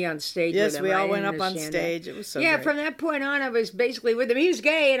threw me on stage. Yes, with him. we all went up on stage. It was so great. From that point on, I was basically with him. He was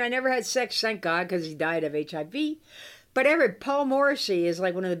gay, and I never had sex, thank God, because he died of HIV. But Paul Morrissey is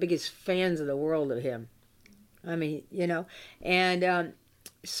like one of the biggest fans of the world of him. I mean, and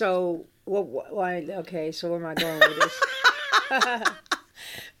so, okay, so where am I going with this?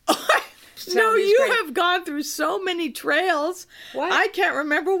 No, you have gone through so many trails. What? I can't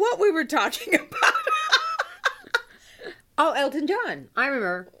remember what we were talking about. Oh, Elton John. I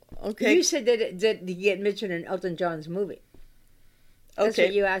remember. Okay. You said that you get mentioned in Elton John's movie. That's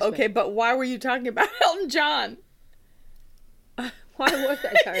what you asked me. Okay, but why were you talking about Elton John? Why was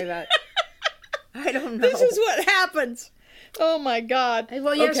I talking about? I don't know. This is what happens. Oh, my God.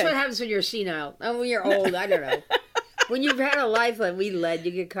 Well, that's what happens when you're senile. When you're old, I don't know. When you've had a life like we led,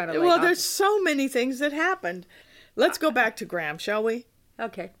 you get kind of like... Well, there's so many things that happened. Let's go back to Graham, shall we?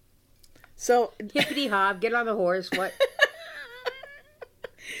 Okay. So... Hippity-hop, get on the horse, what?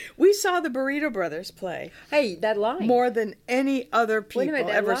 We saw the Burrito Brothers play. Hey, that line. More than any other people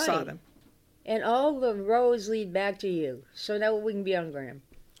ever line. saw them. And all the roads lead back to you. So now we can be on Graham.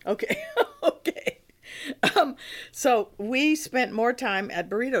 Okay. Okay. So we spent more time at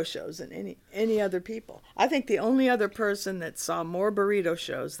burrito shows than any other people. I think the only other person that saw more burrito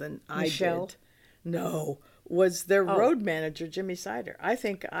shows than Michelle? I did, no, was their road manager, Jimmy Sider. I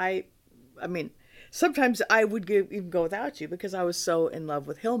think I mean, sometimes I would even go without you because I was so in love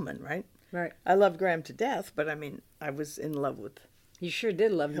with Hillman, right? Right. I loved Graham to death, but I mean, I was in love with You sure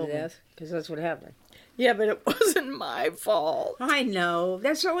did love him to death, because that's what happened. Yeah, but it wasn't my fault. I know.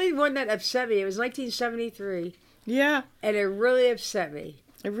 That's the only one that upset me. It was 1973. Yeah. And it really upset me.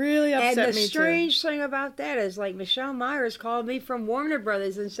 It really upset me, And the too. strange thing about that is, like, Michelle Myers called me from Warner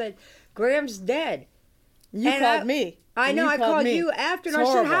Brothers and said, Graham's dead. You called me. I know. I called you after, and I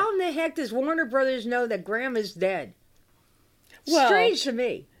said, horrible. "How in the heck does Warner Brothers know that Grandma's dead?" Well, Strange to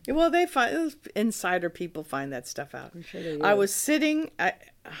me. Well, insider people find that stuff out. I'm sure they do. I was sitting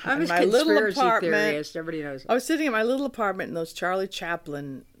I'm in a my little conspiracy apartment. theorist. Everybody knows. I was sitting in my little apartment in those Charlie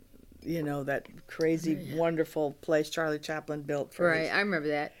Chaplin, that crazy, wonderful place Charlie Chaplin built for Right, his, I remember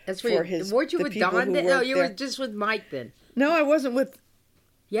that. That's for where his- weren't you the with people Don who then? No, worked you were there. just with Mike then. No, I wasn't with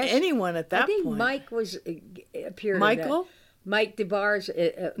anyone at that I think point. Mike was appeared. Michael? Mike DeBar's.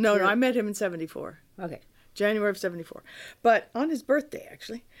 No, I met him in 74. Okay. January of 74. But on his birthday,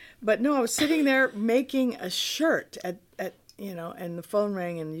 actually. But no, I was sitting there making a shirt at and the phone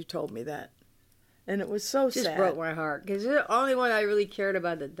rang and you told me that. And it was so Just sad. broke my heart because the only one I really cared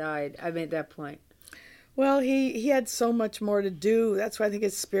about that died. I mean, at that point. Well, he had so much more to do. That's why I think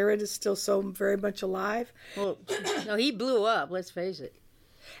his spirit is still so very much alive. Well, no, he blew up. Let's face it.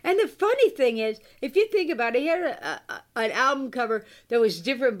 And the funny thing is, if you think about it, he had an album cover that was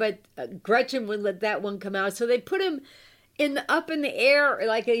different, but Gretchen wouldn't let that one come out, so they put him up in the air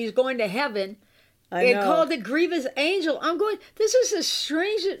like he's going to heaven. I And know. called it Grievous Angel. I'm going. This is a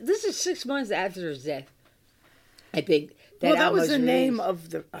strange. This is 6 months after his death. I think. Well, that album was the name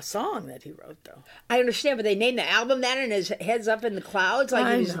released. of a song that he wrote, though. I understand, but they named the album that, and his head's up in the clouds. Like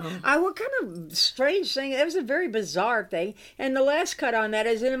I he was, know. what kind of strange thing? It was a very bizarre thing. And the last cut on that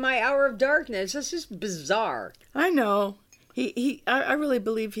is "In My Hour of Darkness." It's just bizarre. I know. I really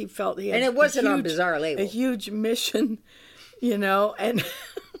believe he felt he had And it wasn't on Bizarre Label. a huge mission, and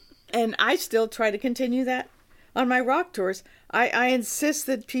and I still try to continue that on my rock tours. I insist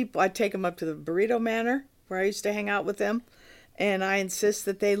that I take them up to the Burrito Manor where I used to hang out with them, and I insist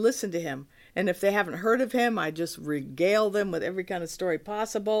that they listen to him. And if they haven't heard of him, I just regale them with every kind of story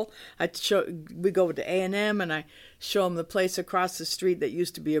possible. We go to A&M, and I show them the place across the street that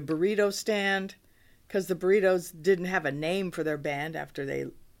used to be a burrito stand, because the Burritos didn't have a name for their band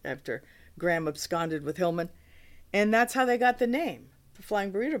after Graham absconded with Hillman, and that's how they got the name, the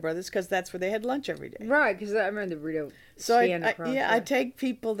Flying Burrito Brothers, because that's where they had lunch every day. Right, because I remember the burrito So stand across I there. take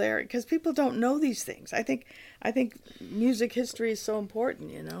people there because people don't know these things. I think music history is so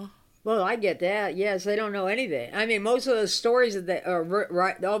important, Well, I get that. Yes, they don't know anything. I mean, most of the stories that are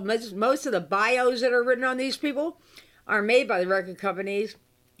right, most of the bios that are written on these people are made by the record companies.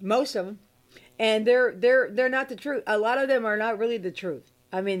 Most of them, and they're not the truth. A lot of them are not really the truth.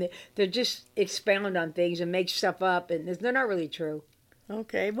 I mean, they're just expound on things and make stuff up, and they're not really true.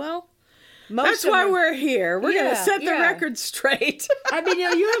 Okay, well, Most that's of why them- we're here. We're going to Yeah, set the yeah. record straight. I mean,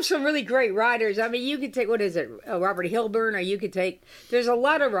 you have some really great writers. I mean, you could take, what is it, Robert Hilburn, or you could take, there's a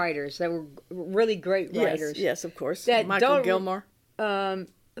lot of writers that were really great writers. Yes, of course. That Michael don't- Gilmore.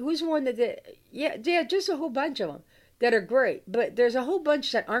 Who's the one that did, yeah, just a whole bunch of them that are great. But there's a whole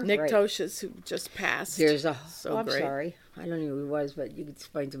bunch that aren't Nick great. Tosches, who just passed. There's a, so I'm great. sorry. I don't know who he was, but you can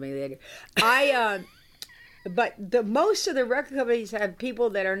explain to me later. But most of the record companies have people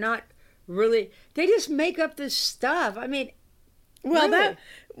that are not really, they just make up this stuff. I mean, Well, really.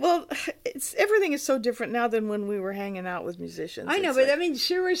 everything is so different now than when we were hanging out with musicians. I know, It's but like- I mean,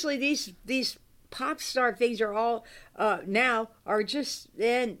 seriously, these pop star things are all now are just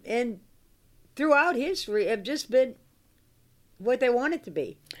and throughout history have just been what they want it to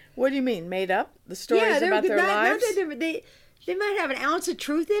be. What do you mean, made up? The stories they're about their not lives? that they might have an ounce of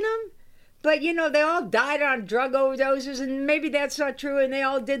truth in them, but they all died on drug overdoses, and maybe that's not true, and they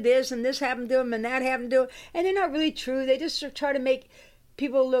all did this, and this happened to them, and that happened to them, and they're not really true. They just try to make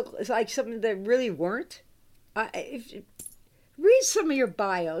people look like something that really weren't. Read some of your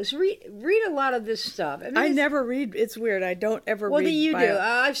bios. Read a lot of this stuff. I never read. It's weird. I don't ever read. Well, then you do. bio-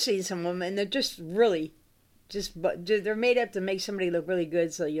 I've seen some of them, and they're just really, they're made up to make somebody look really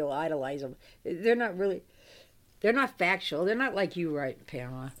good, so you'll idolize them. They're not really, they're not factual. They're not like you write,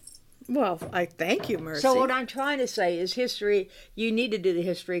 Pamela. Well, I thank you, Mercy. So what I'm trying to say is history. You need to do the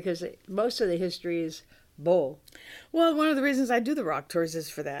history because most of the history is bull. Well, one of the reasons I do the rock tours is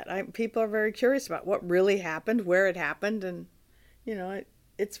for that. People are very curious about what really happened, where it happened, and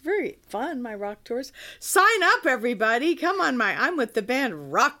it's very fun. My rock tours. Sign up, everybody! Come on, I'm with the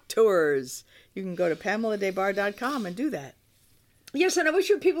band Rock Tours. You can go to PamelaDeBar.com and do that. Yes, and I wish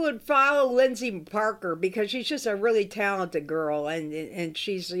people would follow Lindsay Parker because she's just a really talented girl, and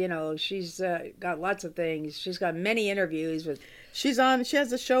she's she's got lots of things. She's got many interviews with. She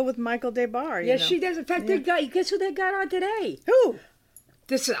has a show with Michael DeBar. Yes, she does. In fact, guess who they got on today? Who?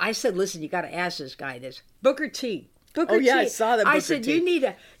 I said, listen, you got to ask this guy this. Booker T. Booker Oh, yeah, T. I saw that I Booker said, T.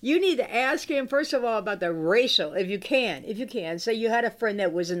 you need to ask him, first of all, about the racial, if you can. Say you had a friend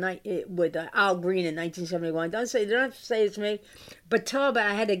that was with Al Green in 1971. Don't say it's me, but tell him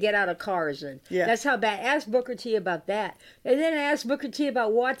I had to get out of cars. And Yeah. that's how bad. Ask Booker T about that. And then ask Booker T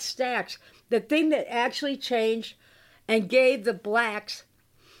about Watt Stacks, the thing that actually changed and gave the blacks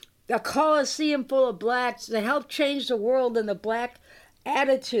a coliseum full of blacks that helped change the world and the black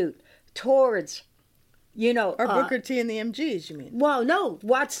attitude towards, Or Booker T and the MGs, you mean? well, no,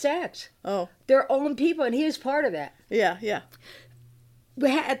 Watt Stacks. Oh. Their own people, and he was part of that. Yeah, yeah.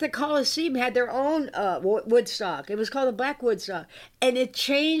 At the Coliseum had their own Woodstock. It was called the Black Woodstock. And it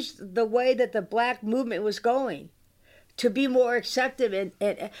changed the way that the black movement was going to be more accepted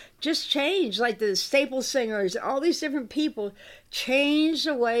and just change. Like the Staple Singers, all these different people changed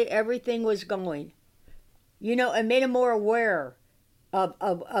the way everything was going. And made them more aware of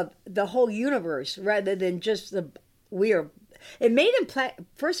the whole universe rather than just it made him,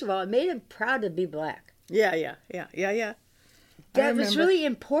 first of all, it made him proud to be black. Yeah. That was really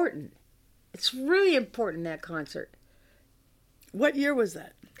important. It's really important, that concert. What year was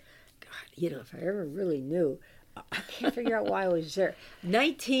that? God, if I ever really knew. I can't figure out why I was there.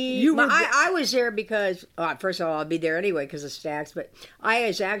 I was there because, first of all, I'll be there anyway because of Stax, but I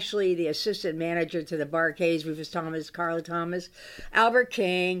was actually the assistant manager to the Bar-Kays, Rufus Thomas, Carla Thomas, Albert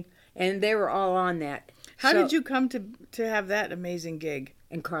King, and they were all on that. How did you come to have that amazing gig?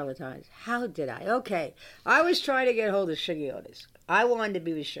 And Carla Thomas. How did I? Okay. I was trying to get hold of Shuggy Otis. I wanted to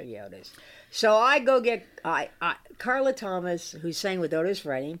be with Shuggy Otis. So I go get Carla Thomas, who sang with Otis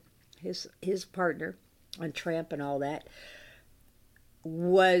Redding, his partner on Tramp and all that,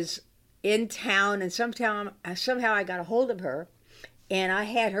 was in town, and somehow I got a hold of her, and I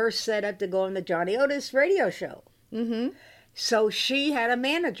had her set up to go on the Johnny Otis radio show. Mm-hmm. So she had a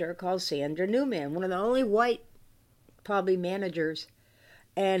manager called Sandra Newman, one of the only white, probably, managers.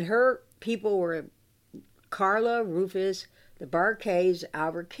 And her people were Carla, Rufus, the Bar-Kays,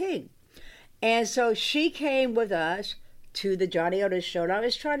 Albert King. And so she came with us to the Johnny Otis show, and I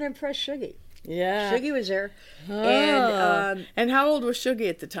was trying to impress Shuggy. Yeah. Shuggy was there. Oh. And how old was Shuggy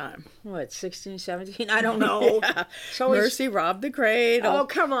at the time? 16, 17? I don't know. Yeah. So Mercy robbed the cradle. Oh,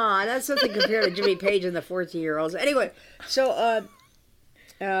 come on. That's nothing compared to Jimmy Page and the 14-year-olds. Anyway, so...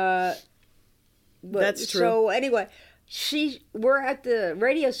 That's true. So anyway, we're at the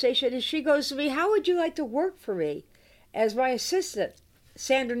radio station, and she goes to me, "How would you like to work for me as my assistant?"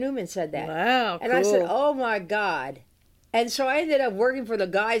 Sandra Newman said that. Wow, and I said, "Oh my God." And so I ended up working for the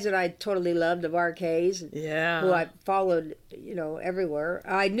guys that I totally loved, the Bar-Kays, who I followed, everywhere.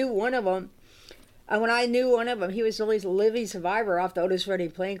 I knew one of them. And when I knew one of them, he was the only living survivor off the Otis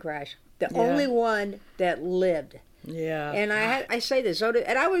Redding plane crash. The only one that lived. Yeah. And I say this, Otis,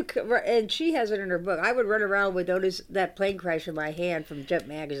 and she has it in her book. I would run around with Otis, that plane crash in my hand from Jump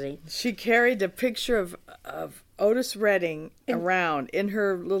magazine. She carried a picture of Otis Redding around in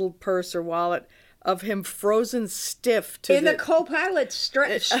her little purse or wallet, of him frozen stiff to the co-pilot,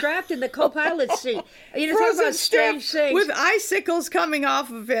 strapped in the co-pilot seat. Talk about strange things. With icicles coming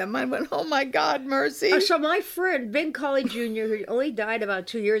off of him. I went, oh my God, Mercy. So my friend, Ben Colley Jr., who only died about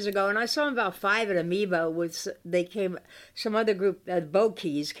 2 years ago, and I saw him about 5 at Amoeba, some other group, Bo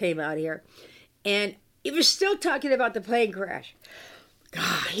Keys came out here, and he was still talking about the plane crash.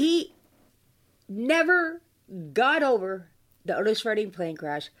 God. He never got over the Otis Redding plane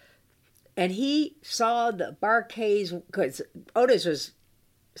crash. And he saw the Bar-Kays, because Otis was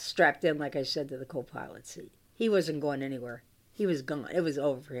strapped in, like I said, to the co-pilot seat. He wasn't going anywhere. He was gone. It was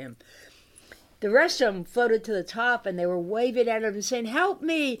over for him. The rest of them floated to the top, and they were waving at him and saying, "Help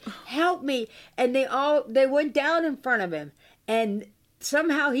me, help me." And they went down in front of him. And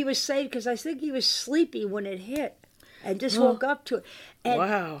somehow he was saved, because I think he was sleepy when it hit and just woke up to it. And,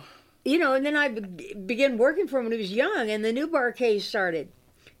 wow. And then I began working for him when he was young, and the new Bar-Kays started.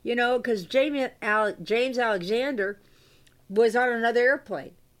 Because James Alexander was on another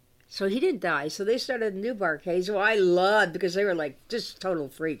airplane. So he didn't die. So they started the new Bar-Kays, who I loved because they were like just total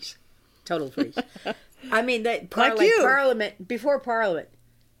freaks. Total freaks. I mean, Parliament, before Parliament.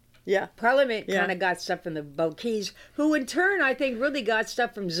 Yeah. Parliament kind of got stuff from the Bo Keys, who in turn, I think, really got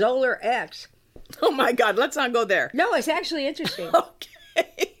stuff from Zoller X. Oh my God, let's not go there. No, it's actually interesting.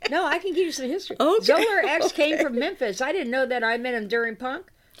 Okay. No, I can give you some history. Okay. Zoller X came from Memphis. I didn't know that. I met him during punk.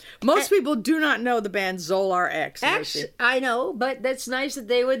 Most people do not know the band Zolar X. I know, but that's nice that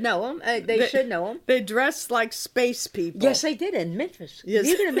they would know them. They should know them. They dressed like space people. Yes, they did in Memphis. Yes.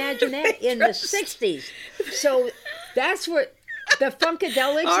 You can imagine that in the 60s. So that's what The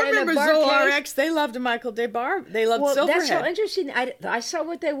Funkadelics I and the remember Bar-Kays. Zolar X. They loved Michael DeBar. They loved Well, Silverhead. that's so interesting. I saw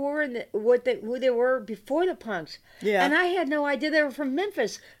what they were and who they were before the punks. Yeah. And I had no idea they were from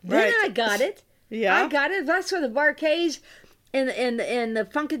Memphis. Then Right. I got it. Yeah. I got it. That's where the Bar-Kays and the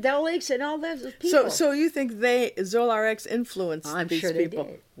Funkadelics and all those people. So you think Zolar X influenced I'm these sure they people?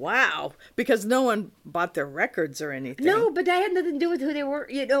 did. Wow. Because no one bought their records or anything. No, but that had nothing to do with who they were,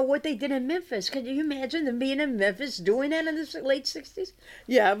 what they did in Memphis. Can you imagine them being in Memphis doing that in the late 60s?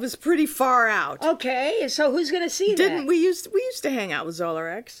 Yeah, it was pretty far out. Okay, so who's going to see that? We used to hang out with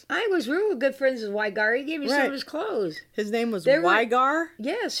Zolar X. I was real good friends with Wygar. He gave me some of his clothes. His name was They were- Wygar?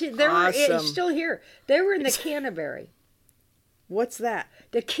 Yes, they were. Awesome. He's still here. They were in the Canterbury. What's that?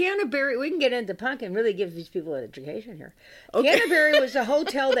 The Canterbury. We can get into punk and really give these people an education here. Okay. Canterbury was a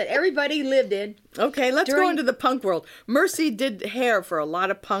hotel that everybody lived in. Okay, let's go During- into the punk world. Mercy did hair for a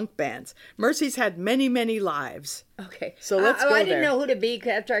lot of punk bands. Mercy's had many, many lives. Okay, So let's go I didn't there. know who to be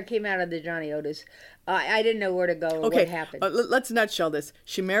after I came out of the Johnny Otis. I didn't know where to go or Okay, what happened. let's nutshell this.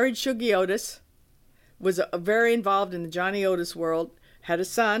 She married Shuggy Otis, was very involved in the Johnny Otis world, had a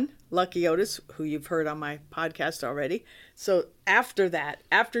son, Lucky Otis, who you've heard on my podcast already. So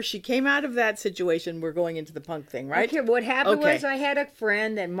after she came out of that situation, we're going into the punk thing, right? Okay, what happened Okay. was I had a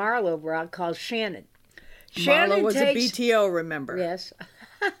friend that Marlo brought called Shannon. Marlo was a BTO, remember? Yes.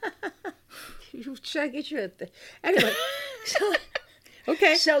 Should I get you a anyway? So,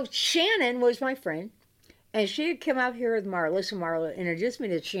 okay. So Shannon was my friend, and she had come out here with Marlo. So Marlo introduced me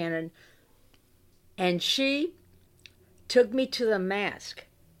to Shannon, and she took me to the Mask,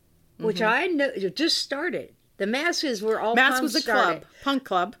 which I know just started. The Masks were all Mask punks was a started. punk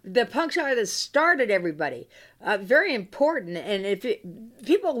club. The punks are that started everybody. Very important. And if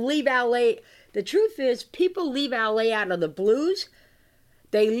people leave LA, the truth is people leave LA out of the blues.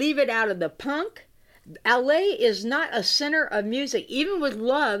 They leave it out of the punk. LA is not a center of music. Even with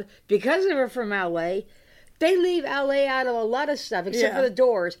Love, because they were from LA, they leave LA out of a lot of stuff, except for the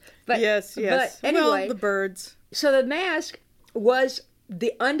Doors. But yes. But anyway, well, the Birds. So the Mask was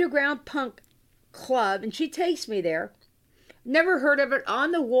the underground punk club, and she takes me there. Never heard of it.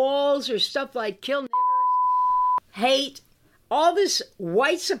 On the walls or stuff like kill niggers, hate, all this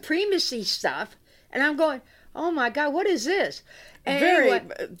white supremacy stuff. And I'm going, oh my God, what is this? And anyway,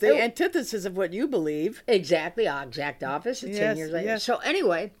 the antithesis of what you believe. Exactly, exact opposite 10 years later. Yes. So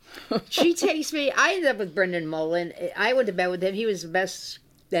anyway, she takes me, I ended up with Brendan Mullen. I went to bed with him. He was the best.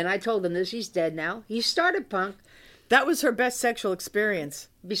 Then I told him this, he's dead now. He started punk. That was her best sexual experience.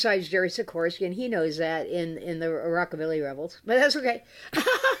 Besides Jerry Sikorsky, and he knows that in the Rockabilly Rebels. But that's okay.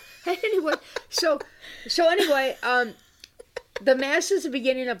 Anyway, so anyway, the Mask is the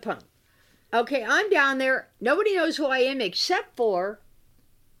beginning of punk. Okay, I'm down there. Nobody knows who I am except for...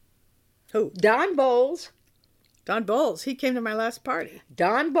 Who? Don Bowles. Don Bowles. He came to my last party.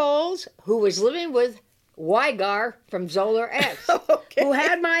 Don Bowles, who was living with Wygar from Zolar X, who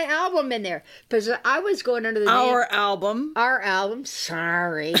had my album in there. Because I was going under the name... Our album.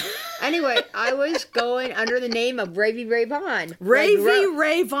 Sorry. Anyway, I was going under the name of Ravy Ray Vaughan. Ravy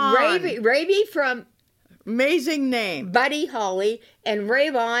Ray Vaughan. Ravy from... Amazing name. Buddy Holly and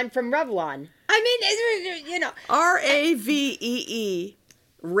Ray Vaughan from Revlon. I mean, you know. Ravee.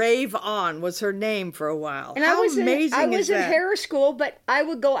 Rave On was her name for a while. And How I was amazing is in that? Harris School, but I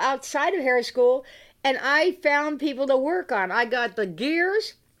would go outside of Harris School, and I found people to work on. I got the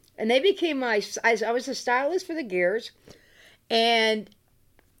Gears, and they became I was a stylist for the Gears, and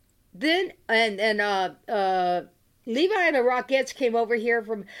then Levi and the Rockettes came over here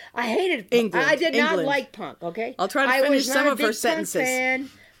from. I hated England. I did not England. like punk. Okay, I'll try to I finish was not some a of her big punk sentences. fan.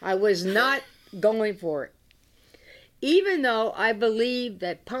 I was not going for it. Even though I believe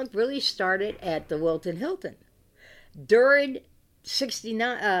that punk really started at the Wilton Hilton during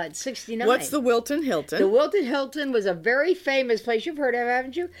 69. What's the Wilton Hilton? The Wilton Hilton was a very famous place. You've heard of it,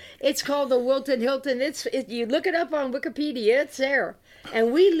 haven't you? It's called the Wilton Hilton. You look it up on Wikipedia, it's there.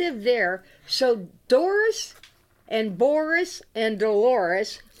 And we lived there. So Doris and Boris and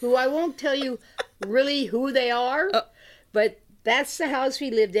Dolores, who I won't tell you really who they are, but that's the house we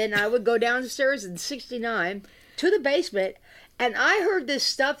lived in. I would go downstairs in 69 to the basement, and I heard this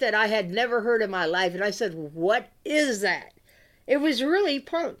stuff that I had never heard in my life, and I said, what is that? It was really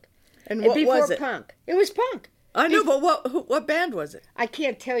punk. And what before was it? Punk. It was punk. I know, but what band was it? I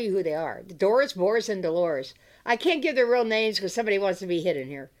can't tell you who they are. Doris, Boris, and Dolores. I can't give their real names because somebody wants to be hidden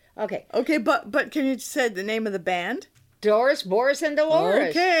here. Okay. Okay, but can you say the name of the band? Doris, Boris, and Dolores.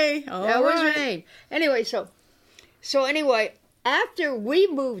 Okay, that was her name. Anyway, so anyway, after we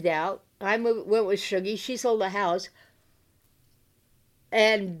moved out, went with Shuggy. She sold a house,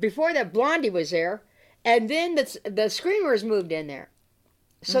 and before that, Blondie was there, And then the Screamers moved in there.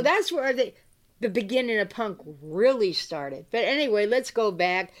 So that's where the beginning of punk really started. But anyway, let's go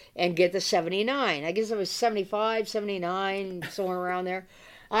back and get to 79. I guess it was 75, 79, somewhere around there.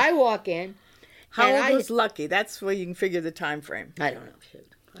 I walk in. How old was Lucky? That's where you can figure the time frame. I don't know. Shit.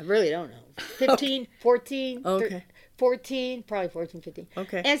 I really don't know. 15, 14, Okay. 14, probably 14, 15.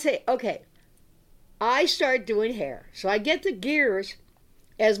 Okay. And say, okay, I start doing hair. So I get the Gears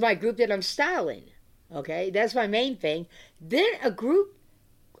as my group that I'm styling. Okay, that's my main thing. Then a group,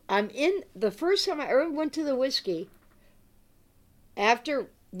 I'm in, the first time I ever went to the Whiskey, after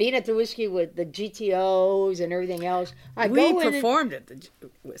being at the Whiskey with the GTOs and everything else, We performed at the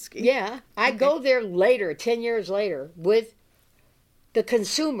Whiskey. Yeah, I go there later, 10 years later, with the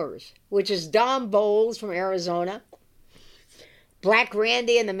Consumers, which is Don Bowles from Arizona. Black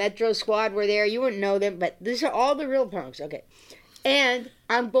Randy and the Metro Squad were there. You wouldn't know them, but these are all the real punks. Okay. And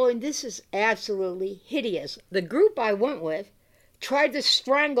I'm going, this is absolutely hideous. The group I went with tried to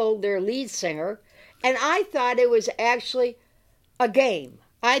strangle their lead singer, and I thought it was actually a game.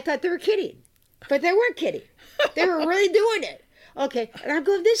 I thought they were kidding, but they weren't kidding. They were really doing it. Okay. And I'm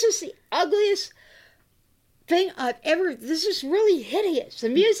going, this is the ugliest thing I've ever, this is really hideous. The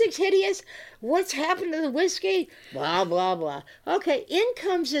music's hideous. What's happened to the Whiskey? Blah, blah, blah. Okay, in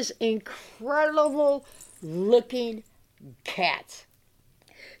comes this incredible looking cat.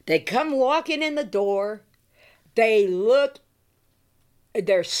 They come walking in the door. They look,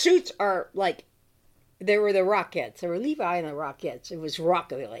 their suits are like, they were the Rockettes. They were Levi and the Rockettes. It was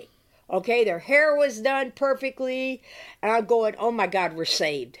rockabilly. Okay, their hair was done perfectly. And I'm going, oh my God, we're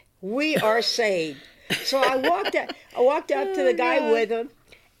saved. We are saved. So I walked up to the guy with him,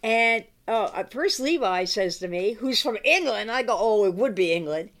 and first Levi says to me, who's from England. I go, oh, it would be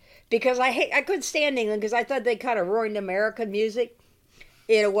England, because I couldn't stand England because I thought they kind of ruined American music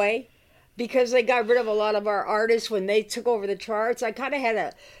in a way, because they got rid of a lot of our artists when they took over the charts. I kind of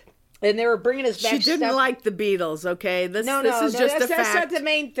had and they were bringing us back. She didn't stuff. like the Beatles, okay? This is just a fact. That's not the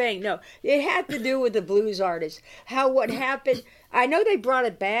main thing. No, it had to do with the blues artists. What happened? I know they brought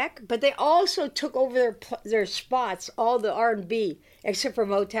it back, but they also took over their spots, all the R&B, except for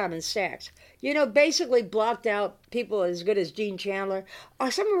Motown and Stax. You know, basically blocked out people as good as Gene Chandler.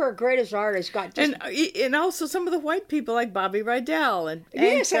 Some of our greatest artists got just... And also some of the white people like Bobby Rydell and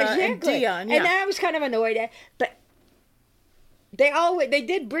exactly. Dion. Yeah. And I was kind of annoyed at, but they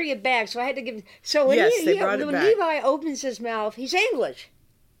did bring it back, so I had to give. So when they brought it back. Levi opens his mouth, he's English,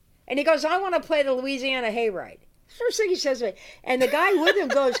 and he goes, "I want to play the Louisiana Hayride." First thing he says to me, and the guy with him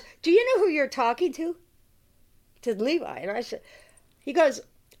goes, "Do you know who you're talking to?" To Levi, and I said, he goes,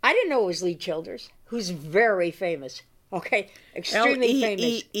 "I didn't know it was Lee Childers, who's very famous. Okay, extremely famous.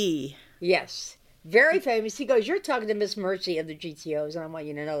 L-E-E-E. Yes, very famous." He goes, "You're talking to Miss Mercy of the GTOs, and I want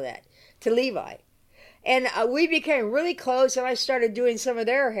you to know that." To Levi. And we became really close, and I started doing some of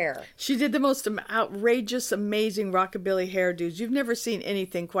their hair. She did the most outrageous, amazing rockabilly hairdos. You've never seen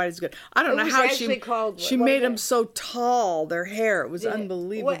anything quite as good. I don't know how she made them so tall, their hair. It was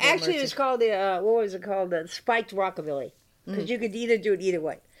unbelievable. Well, actually, it was called the spiked rockabilly, because you could either do it either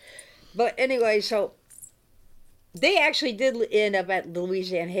way. But anyway, so they actually did end up at the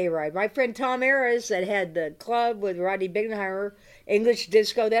Louisiana Hayride. My friend Tom Ayers, that had the club with Rodney Bingenheimer, English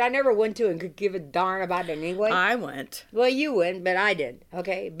disco, that I never went to and could give a darn about it anyway. I went. Well, you went, but I didn't.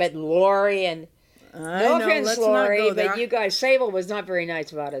 Okay, but Lori and no offense, Lori, but you guys, Sable was not very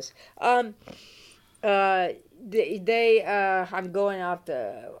nice about us. I'm going off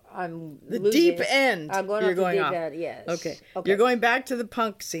the deep end. I'm going off the deep end. Yes. Okay. You're going back to the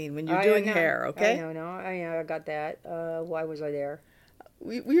punk scene when you're doing hair. Okay. I know. I got that. Why was I there?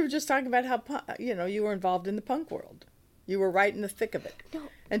 We were just talking about how you were involved in the punk world. You were right in the thick of it. No.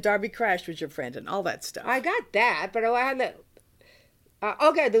 And Darby Crash was your friend and all that stuff. I got that, but I had the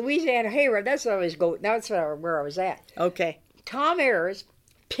the Louisiana Hayride. That's where I was going. That's where I was at. Okay. Tom Ayers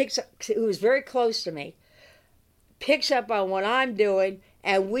picks up, who was very close to me, picks up on what I'm doing,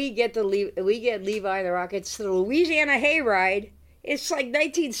 and we get Levi and the Rockets to the Louisiana Hayride. It's like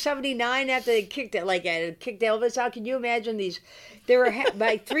 1979 after they kicked it, kicked Elvis out. Can you imagine these? They were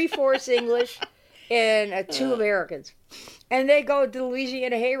like 3/4 English and 2 Americans. And they go to the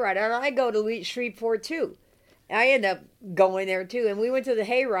Louisiana Hayride, and I go to Shreveport too. I end up going there too, and we went to the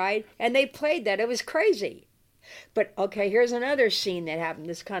Hayride, and they played that. It was crazy. But okay, here's another scene that happened.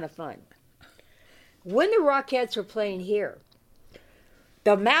 It's kind of fun. When the Rockettes were playing here,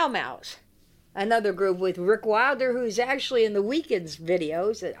 the Mau Mau's, another group with Rick Wilder, who's actually in the Weekends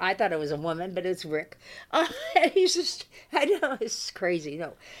videos. I thought it was a woman, but it's Rick. He's just, I know, it's crazy.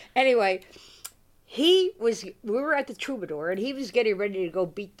 No. Anyway, we were at the Troubadour, and he was getting ready to go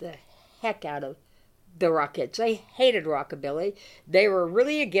beat the heck out of the Rockettes. They hated rockabilly. They were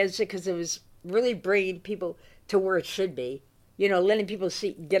really against it because it was really bringing people to where it should be. You know, letting people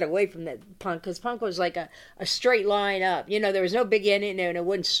get away from that punk, because punk was like a straight line up. You know, there was no big end in there, and it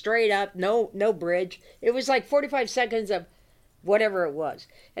went straight up, no bridge. It was like 45 seconds of whatever it was.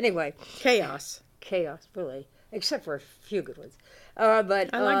 Anyway. Chaos, really. Except for a few good ones.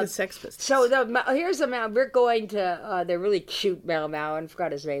 But I like the Sex Pistols. So here's the Mau. We're going to the really cute Mau Mau. I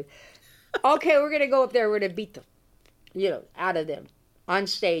forgot his name. Okay, we're going to go up there. We're going to beat them, out of them on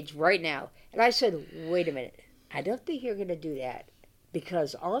stage right now. And I said, wait a minute. I don't think you're going to do that,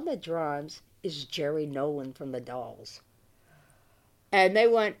 because on the drums is Jerry Nolan from the Dolls. And they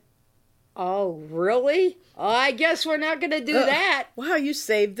went, oh, really? Oh, I guess we're not going to do that. Wow, you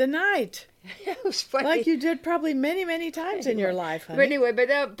saved the night. It was funny. Like you did probably many, many times in your life, honey. But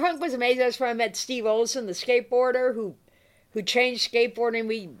anyway, punk was amazing. That's where I met Steve Olson, the skateboarder, who changed skateboarding.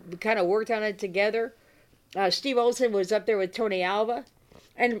 We kind of worked on it together. Steve Olson was up there with Tony Alva.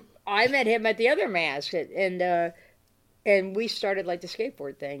 And I met him at the other mask, and we started like the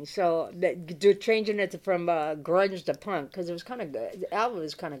skateboard thing. So changing it from grunge to punk, because it was kind of good. Alva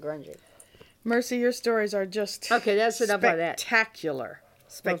was kind of grungy. Mercy, your stories are just okay. That's enough of that. Spectacular.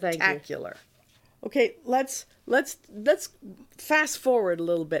 Spectacular. Okay, let's fast forward a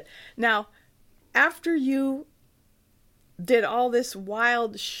little bit. Now, after you did all this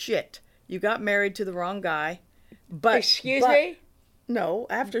wild shit, you got married to the wrong guy. But Excuse me? No,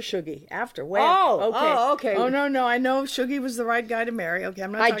 after Shuggy. After. Okay. Oh, no. I know Shuggy was the right guy to marry. Okay,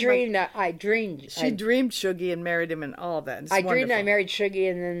 I'm not talking about... I dreamed. She dreamed Shuggy and married him and all of that. It's I dreamed wonderful. I married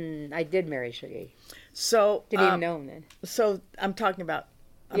Shuggy, and then I did marry Shuggy. So... Didn't even know him then. So, I'm talking about...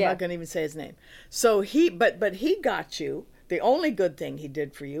 I'm not going to even say his name. So, he got you... The only good thing he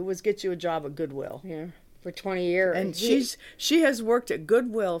did for you was get you a job at Goodwill. Yeah, for 20 years. And she has worked at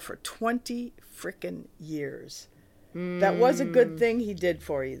Goodwill for 20 frickin' years. That was a good thing he did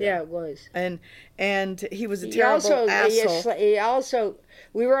for you, though. Yeah, it was. And he was a terrible asshole. He also,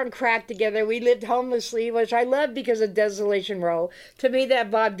 we were on crack together. We lived homelessly, which I loved because of Desolation Row. To me,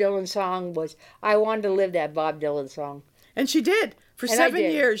 that Bob Dylan song was, I wanted to live that Bob Dylan song. And she did. For 7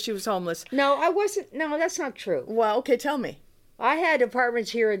 years, she was homeless. No, I wasn't. No, that's not true. Well, okay, tell me. I had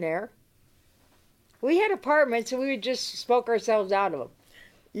apartments here and there. We had apartments, and we would just smoke ourselves out of them.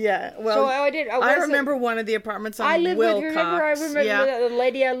 Yeah, well, so I remember one of the apartments on Wilcox. I remember the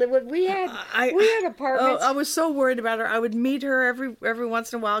lady I lived with. We had apartments. I was so worried about her. I would meet her every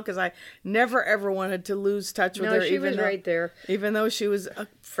once in a while because I never ever wanted to lose touch with her. She was right there. Even though she was a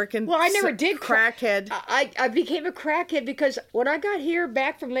freaking I never did crackhead. I became a crackhead because when I got here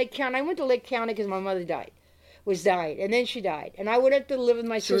back from Lake County, I went to Lake County because my mother died, and then she died, and I went up to live with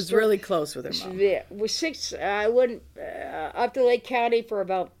my sister. She was really close with her mom. Yeah, was 6. I went up to Lake County for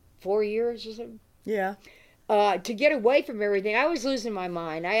about 4 years or something. Yeah. To get away from everything, I was losing my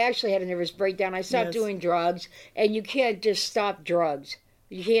mind. I actually had a nervous breakdown. I stopped doing drugs, and you can't just stop drugs.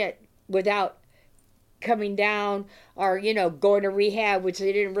 You can't without coming down or going to rehab, which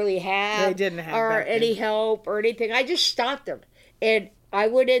they didn't really have. They didn't have or any help or anything. I just stopped them, and I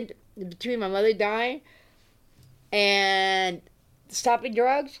went in between my mother dying and stopping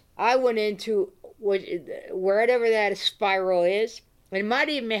drugs. I went into wherever that spiral is. It might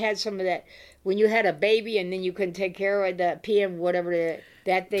even have had some of that when you had a baby and then you couldn't take care of the PM, whatever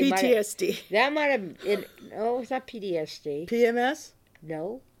that thing. PTSD. That might have. No, it's not PTSD. PMS?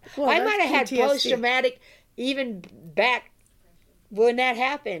 No. Well, I might have had post-traumatic even back when that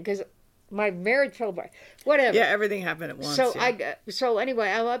happened because my marriage fell apart. Whatever. Yeah, everything happened at once. So anyway,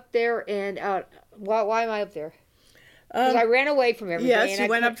 I'm up there and why am I up there? Because I ran away from everything. Yes, you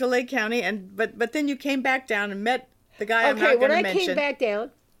went up to Lake County, but then you came back down and met the guy I'm not going to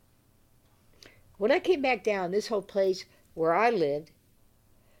mention. When I came back down, this whole place where I lived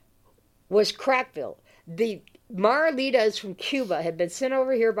was Crackville. The Marlitas from Cuba had been sent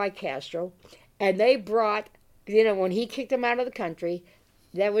over here by Castro, and they brought, when he kicked them out of the country,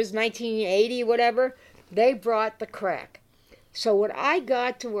 that was 1980, whatever, they brought the crack. So when I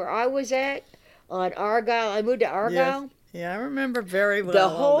got to where I was at, on Argyle, I moved to Argyle. Yes. Yeah, I remember very well. The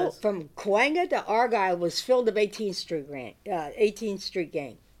whole, from Cahuenga to Argyle was filled of 18th Street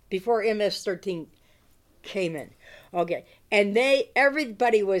gang, before MS-13 came in. Okay. And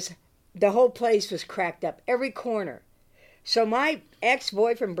everybody was, the whole place was cracked up, every corner. So my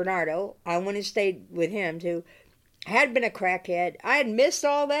ex-boyfriend, Bernardo, I went and stayed with him too, had been a crackhead. I had missed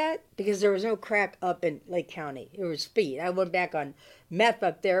all that because there was no crack up in Lake County. It was speed. I went back on meth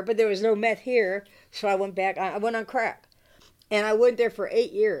up there, but there was no meth here, so I went back. I went on crack. And I went there for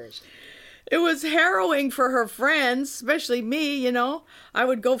 8 years. It was harrowing for her friends, especially me, you know. I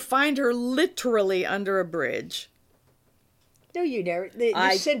would go find her literally under a bridge. No, you never.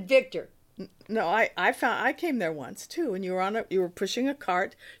 You said Victor. No, I came there once too, and you were pushing a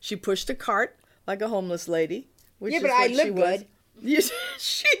cart. She pushed a cart like a homeless lady. Yeah, but I looked good.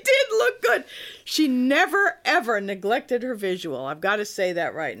 She did look good. She never ever neglected her visual. I've got to say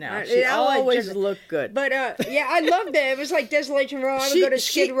that right now. She always looked good. But yeah, I loved it. It was like Desolation Row. I would go to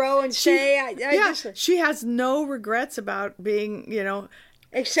Skid Row and she has no regrets about being, you know,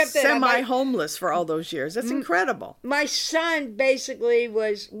 except that semi-homeless for all those years. That's incredible. My son basically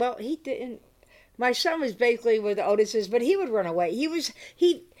was, well, he didn't. My son was basically with the Otises, but he would run away.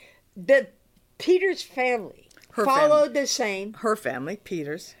 The Peters family followed the same. Her family,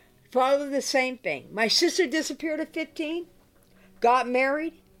 Peters. Followed the same thing. My sister disappeared at 15, got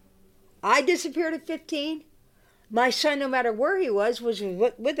married. I disappeared at 15. My son, no matter where he was with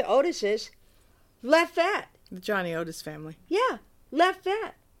the Otises, left that. The Johnny Otis family. Yeah, left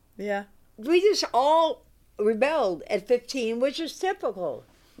that. Yeah. We just all rebelled at 15, which is typical.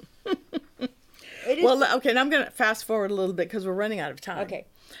 Well, okay, now I'm going to fast forward a little bit because we're running out of time. Okay.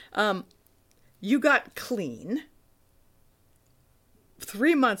 You got clean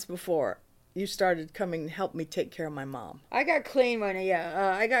 3 months before you started coming to help me take care of my mom. I got clean when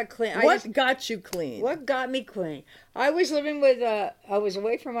I got clean. What got you clean? What got me clean? I was living with, I was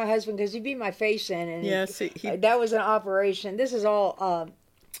away from my husband because he beat my face in. And yes, that was an operation. This is all...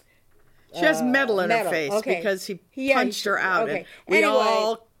 she has metal in her face because he punched her out. Okay. And we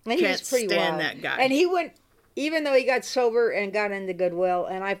all and can't stand that guy. And he went, even though he got sober and got into Goodwill,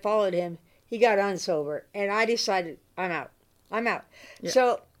 and I followed him, he got unsober. And I decided, I'm out. Yeah.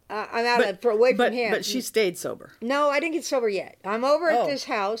 So I'm out away from him. But she stayed sober. No, I didn't get sober yet. I'm over at this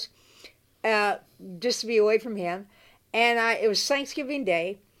house just to be away from him. And it was Thanksgiving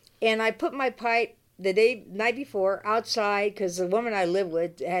Day, and I put my pipe the night before outside because the woman I lived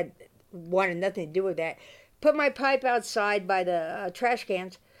with wanted nothing to do with that. Put my pipe outside by the trash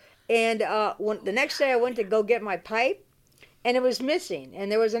cans. And the next day I went to go get my pipe, and it was missing.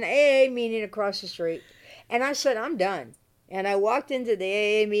 And there was an AA meeting across the street. And I said, I'm done. And I walked into the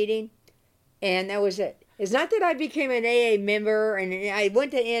AA meeting, and that was it. It's not that I became an AA member, and I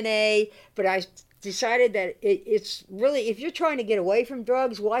went to NA, but I decided that it's really, if you're trying to get away from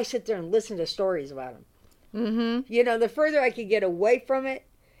drugs, why sit there and listen to stories about them? Mm-hmm. You know, the further I could get away from it,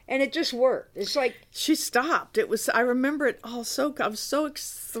 and it just worked. It's like... She stopped. I remember it all I was so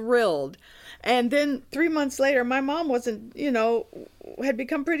thrilled. And then 3 months later, my mom wasn't, you know, had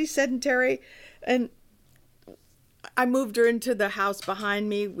become pretty sedentary. And I moved her into the house behind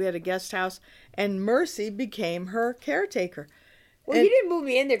me. We had a guest house. And Mercy became her caretaker. Well, you didn't move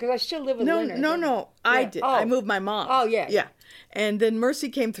me in there because I still live with Leonard. No. I did. I moved my mom. Oh, yeah. Yeah. And then Mercy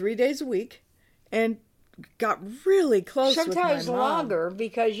came 3 days a week and got really close with my mom. Sometimes longer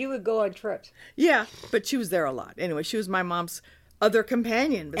because you would go on trips. Yeah, but she was there a lot. Anyway, she was my mom's other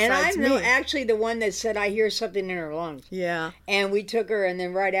companion besides me. And I'm actually the one that said I hear something in her lungs. Yeah. And we took her, and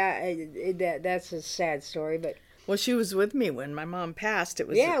then right out, that's a sad story, but... Well, she was with me when my mom passed.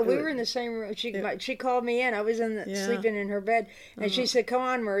 We were in the same room. She called me in. I was sleeping in her bed, and she said, "Come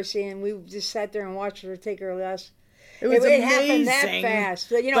on, Mercy," and we just sat there and watched her take her last. It happened that fast.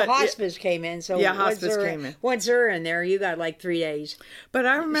 You know, hospice came in. So hospice came in. Once her in there, you got like 3 days. But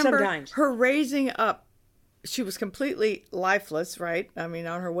I remember her raising up. She was completely lifeless, right? I mean,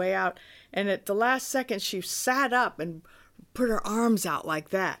 on her way out, and at the last second, she sat up and put her arms out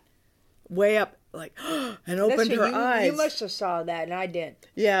like that, way up. Like, and opened her eyes. You must have saw that, and I didn't.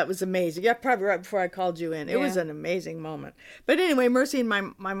 Yeah, it was amazing. Yeah, probably right before I called you in. It was an amazing moment. But anyway, Mercy and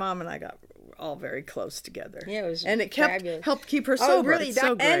my mom and I got all very close together. Yeah, it was and it fabulous. helped keep her sober. Really, it's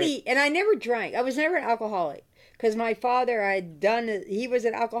so great. And I never drank. I was never an alcoholic because my father, he was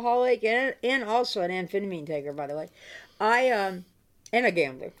an alcoholic and also an amphetamine taker, by the way. And a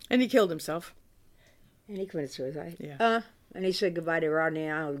gambler. And he killed himself. And he committed suicide. Yeah. And he said goodbye to Rodney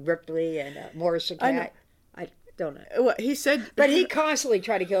Allen, Ripley, and Morris Cat. I don't know. What he said, but he constantly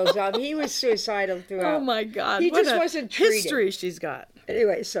tried to kill himself. He was suicidal throughout. Oh my God! He just wasn't treated. History she's got.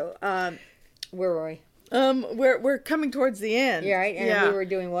 Anyway, so where were we? We're coming towards the end. Yeah, right. And we were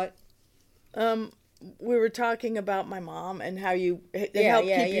doing what? We were talking about my mom and how it helped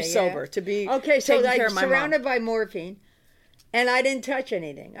keep you sober to be so taking care I'm of my surrounded mom. by morphine, and I didn't touch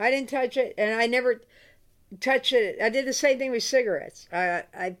anything. I didn't touch it, and I never touched it. I did the same thing with cigarettes. I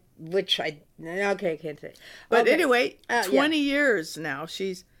can't say. But anyway, 20 years now.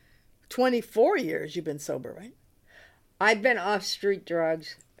 She's 24 years. You've been sober, right? I've been off street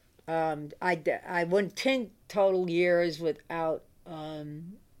drugs. I went 10 total years without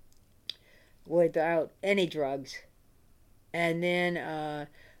without any drugs. And then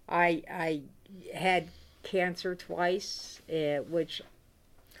I had cancer twice, which...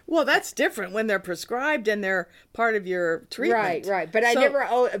 Well, that's different when they're prescribed and they're part of your treatment. Right. But I never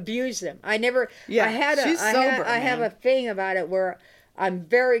abused them. I never... Yeah, I have a thing about it where I'm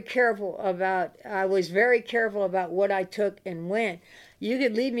very careful about... I was very careful about what I took and when. You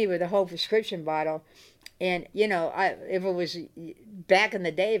could leave me with a whole prescription bottle, and, you know, if it was... Back in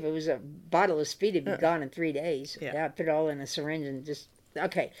the day, if it was a bottle of speed, it'd be gone in 3 days. Yeah. I put it all in a syringe and just...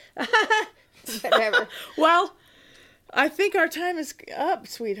 Okay. Whatever. Well... I think our time is up,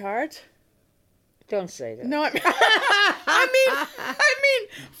 sweetheart. Don't say that. No, I mean,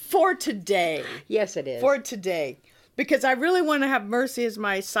 for today. Yes, it is. For today. Because I really want to have Mercy as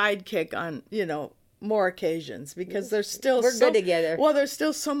my sidekick on, you know, more occasions. Because there's still We're good together. Well, there's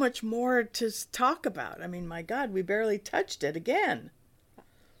still so much more to talk about. I mean, my God, we barely touched it again.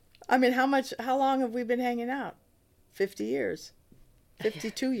 I mean, how long have we been hanging out? 50 years.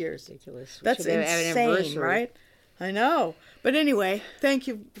 52 years. Ridiculous. That's insane, right? I know. But anyway, thank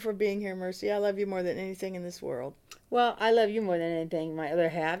you for being here, Mercy. I love you more than anything in this world. Well, I love you more than anything my other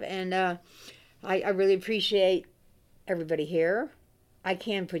half. And I really appreciate everybody here. I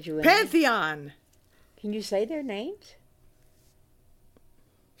can put you in. Pantheon! Can you say their names?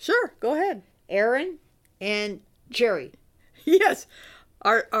 Sure, go ahead. Aaron and Jerry. Yes.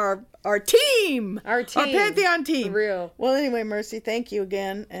 Our team. Our Pantheon team. For real. Well, anyway, Mercy, thank you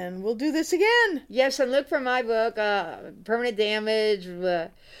again, and we'll do this again. Yes, and look for my book, Permanent Damage,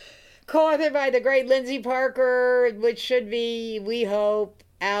 co-authored by the great Lindsay Parker, which should be, we hope,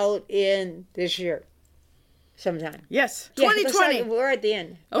 out in this year. Sometime. Yes, Yeah, 2020. we're at the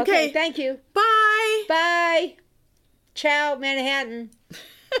end. Okay. Thank you. Bye. Bye. Ciao, Manhattan.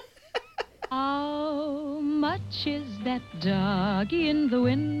 How much is that doggy in the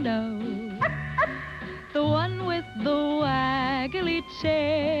window? The one with the waggly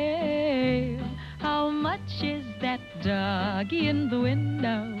tail. How much is that doggy in the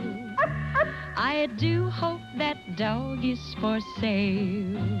window? I do hope that dog is for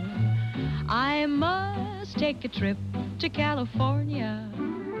sale. I must take a trip to California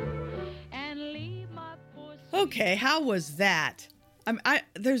and leave my poor... Okay, how was that?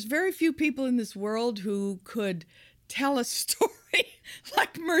 There's very few people in this world who could tell a story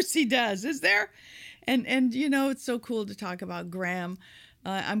like Mercy does, is there? And you know, it's so cool to talk about Graham.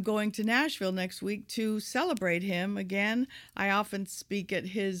 I'm going to Nashville next week to celebrate him again. I often speak at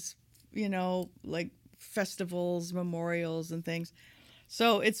his, you know, like festivals, memorials, and things.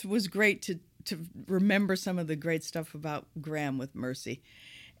 So it was great to remember some of the great stuff about Graham with Mercy.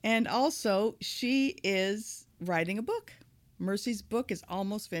 And also, she is writing a book. Mercy's book is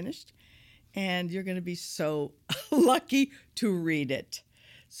almost finished, and you're going to be so lucky to read it.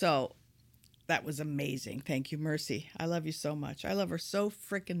 So that was amazing. Thank you, Mercy. I love you so much. I love her so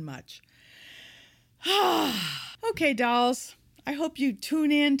freaking much. Okay, dolls. I hope you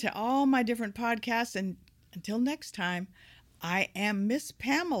tune in to all my different podcasts, and until next time, I am Miss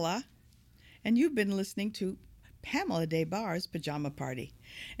Pamela, and you've been listening to Pamela Des Barres Pajama Party.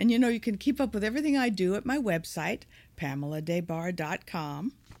 And you know, you can keep up with everything I do at my website,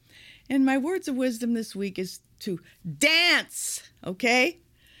 PamelaDesBarres.com. And my words of wisdom this week is to dance, okay?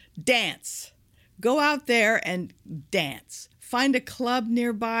 Dance. Go out there and dance. Find a club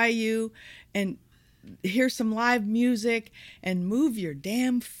nearby you and hear some live music and move your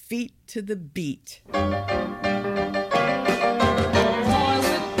damn feet to the beat.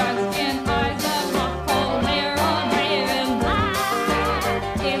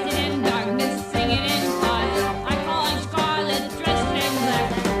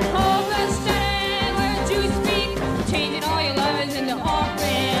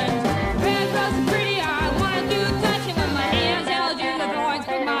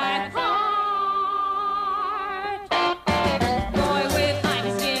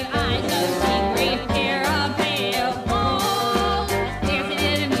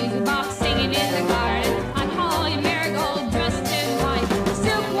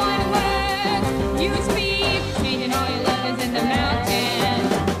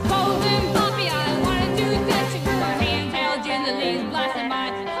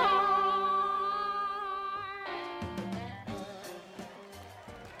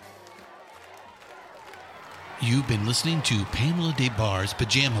 You've been listening to Pamela Des Barres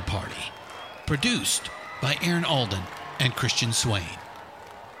Pajama Party, produced by Aaron Alden and Christian Swain.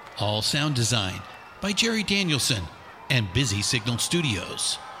 All sound design by Jerry Danielson and Busy Signal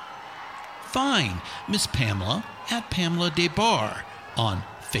Studios. Find Miss Pamela at Pamela Des Barres on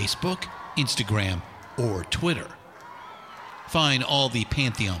Facebook, Instagram, or Twitter. Find all the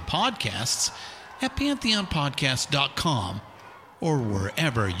Pantheon podcasts at pantheonpodcast.com or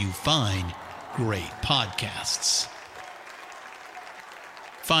wherever you find great podcasts.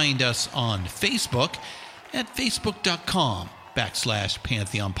 Find us on Facebook at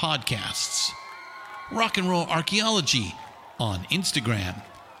facebook.com/Pantheon Podcasts, Rock and Roll Archaeology on Instagram,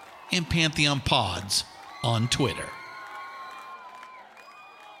 and Pantheon Pods on Twitter.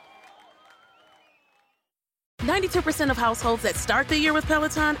 92% of households that start the year with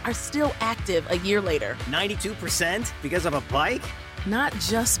Peloton are still active a year later. 92% because of a bike? Not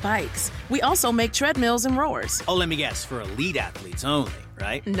just bikes. We also make treadmills and rowers. Oh, let me guess, for elite athletes only,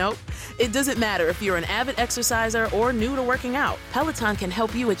 right? Nope. It doesn't matter if you're an avid exerciser or new to working out. Peloton can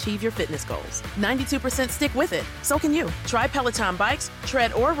help you achieve your fitness goals. 92% stick with it. So can you. Try Peloton bikes,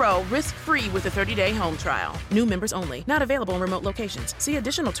 tread or row risk-free with a 30-day home trial. New members only. Not available in remote locations. See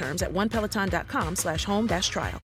additional terms at onepeloton.com/home-trial.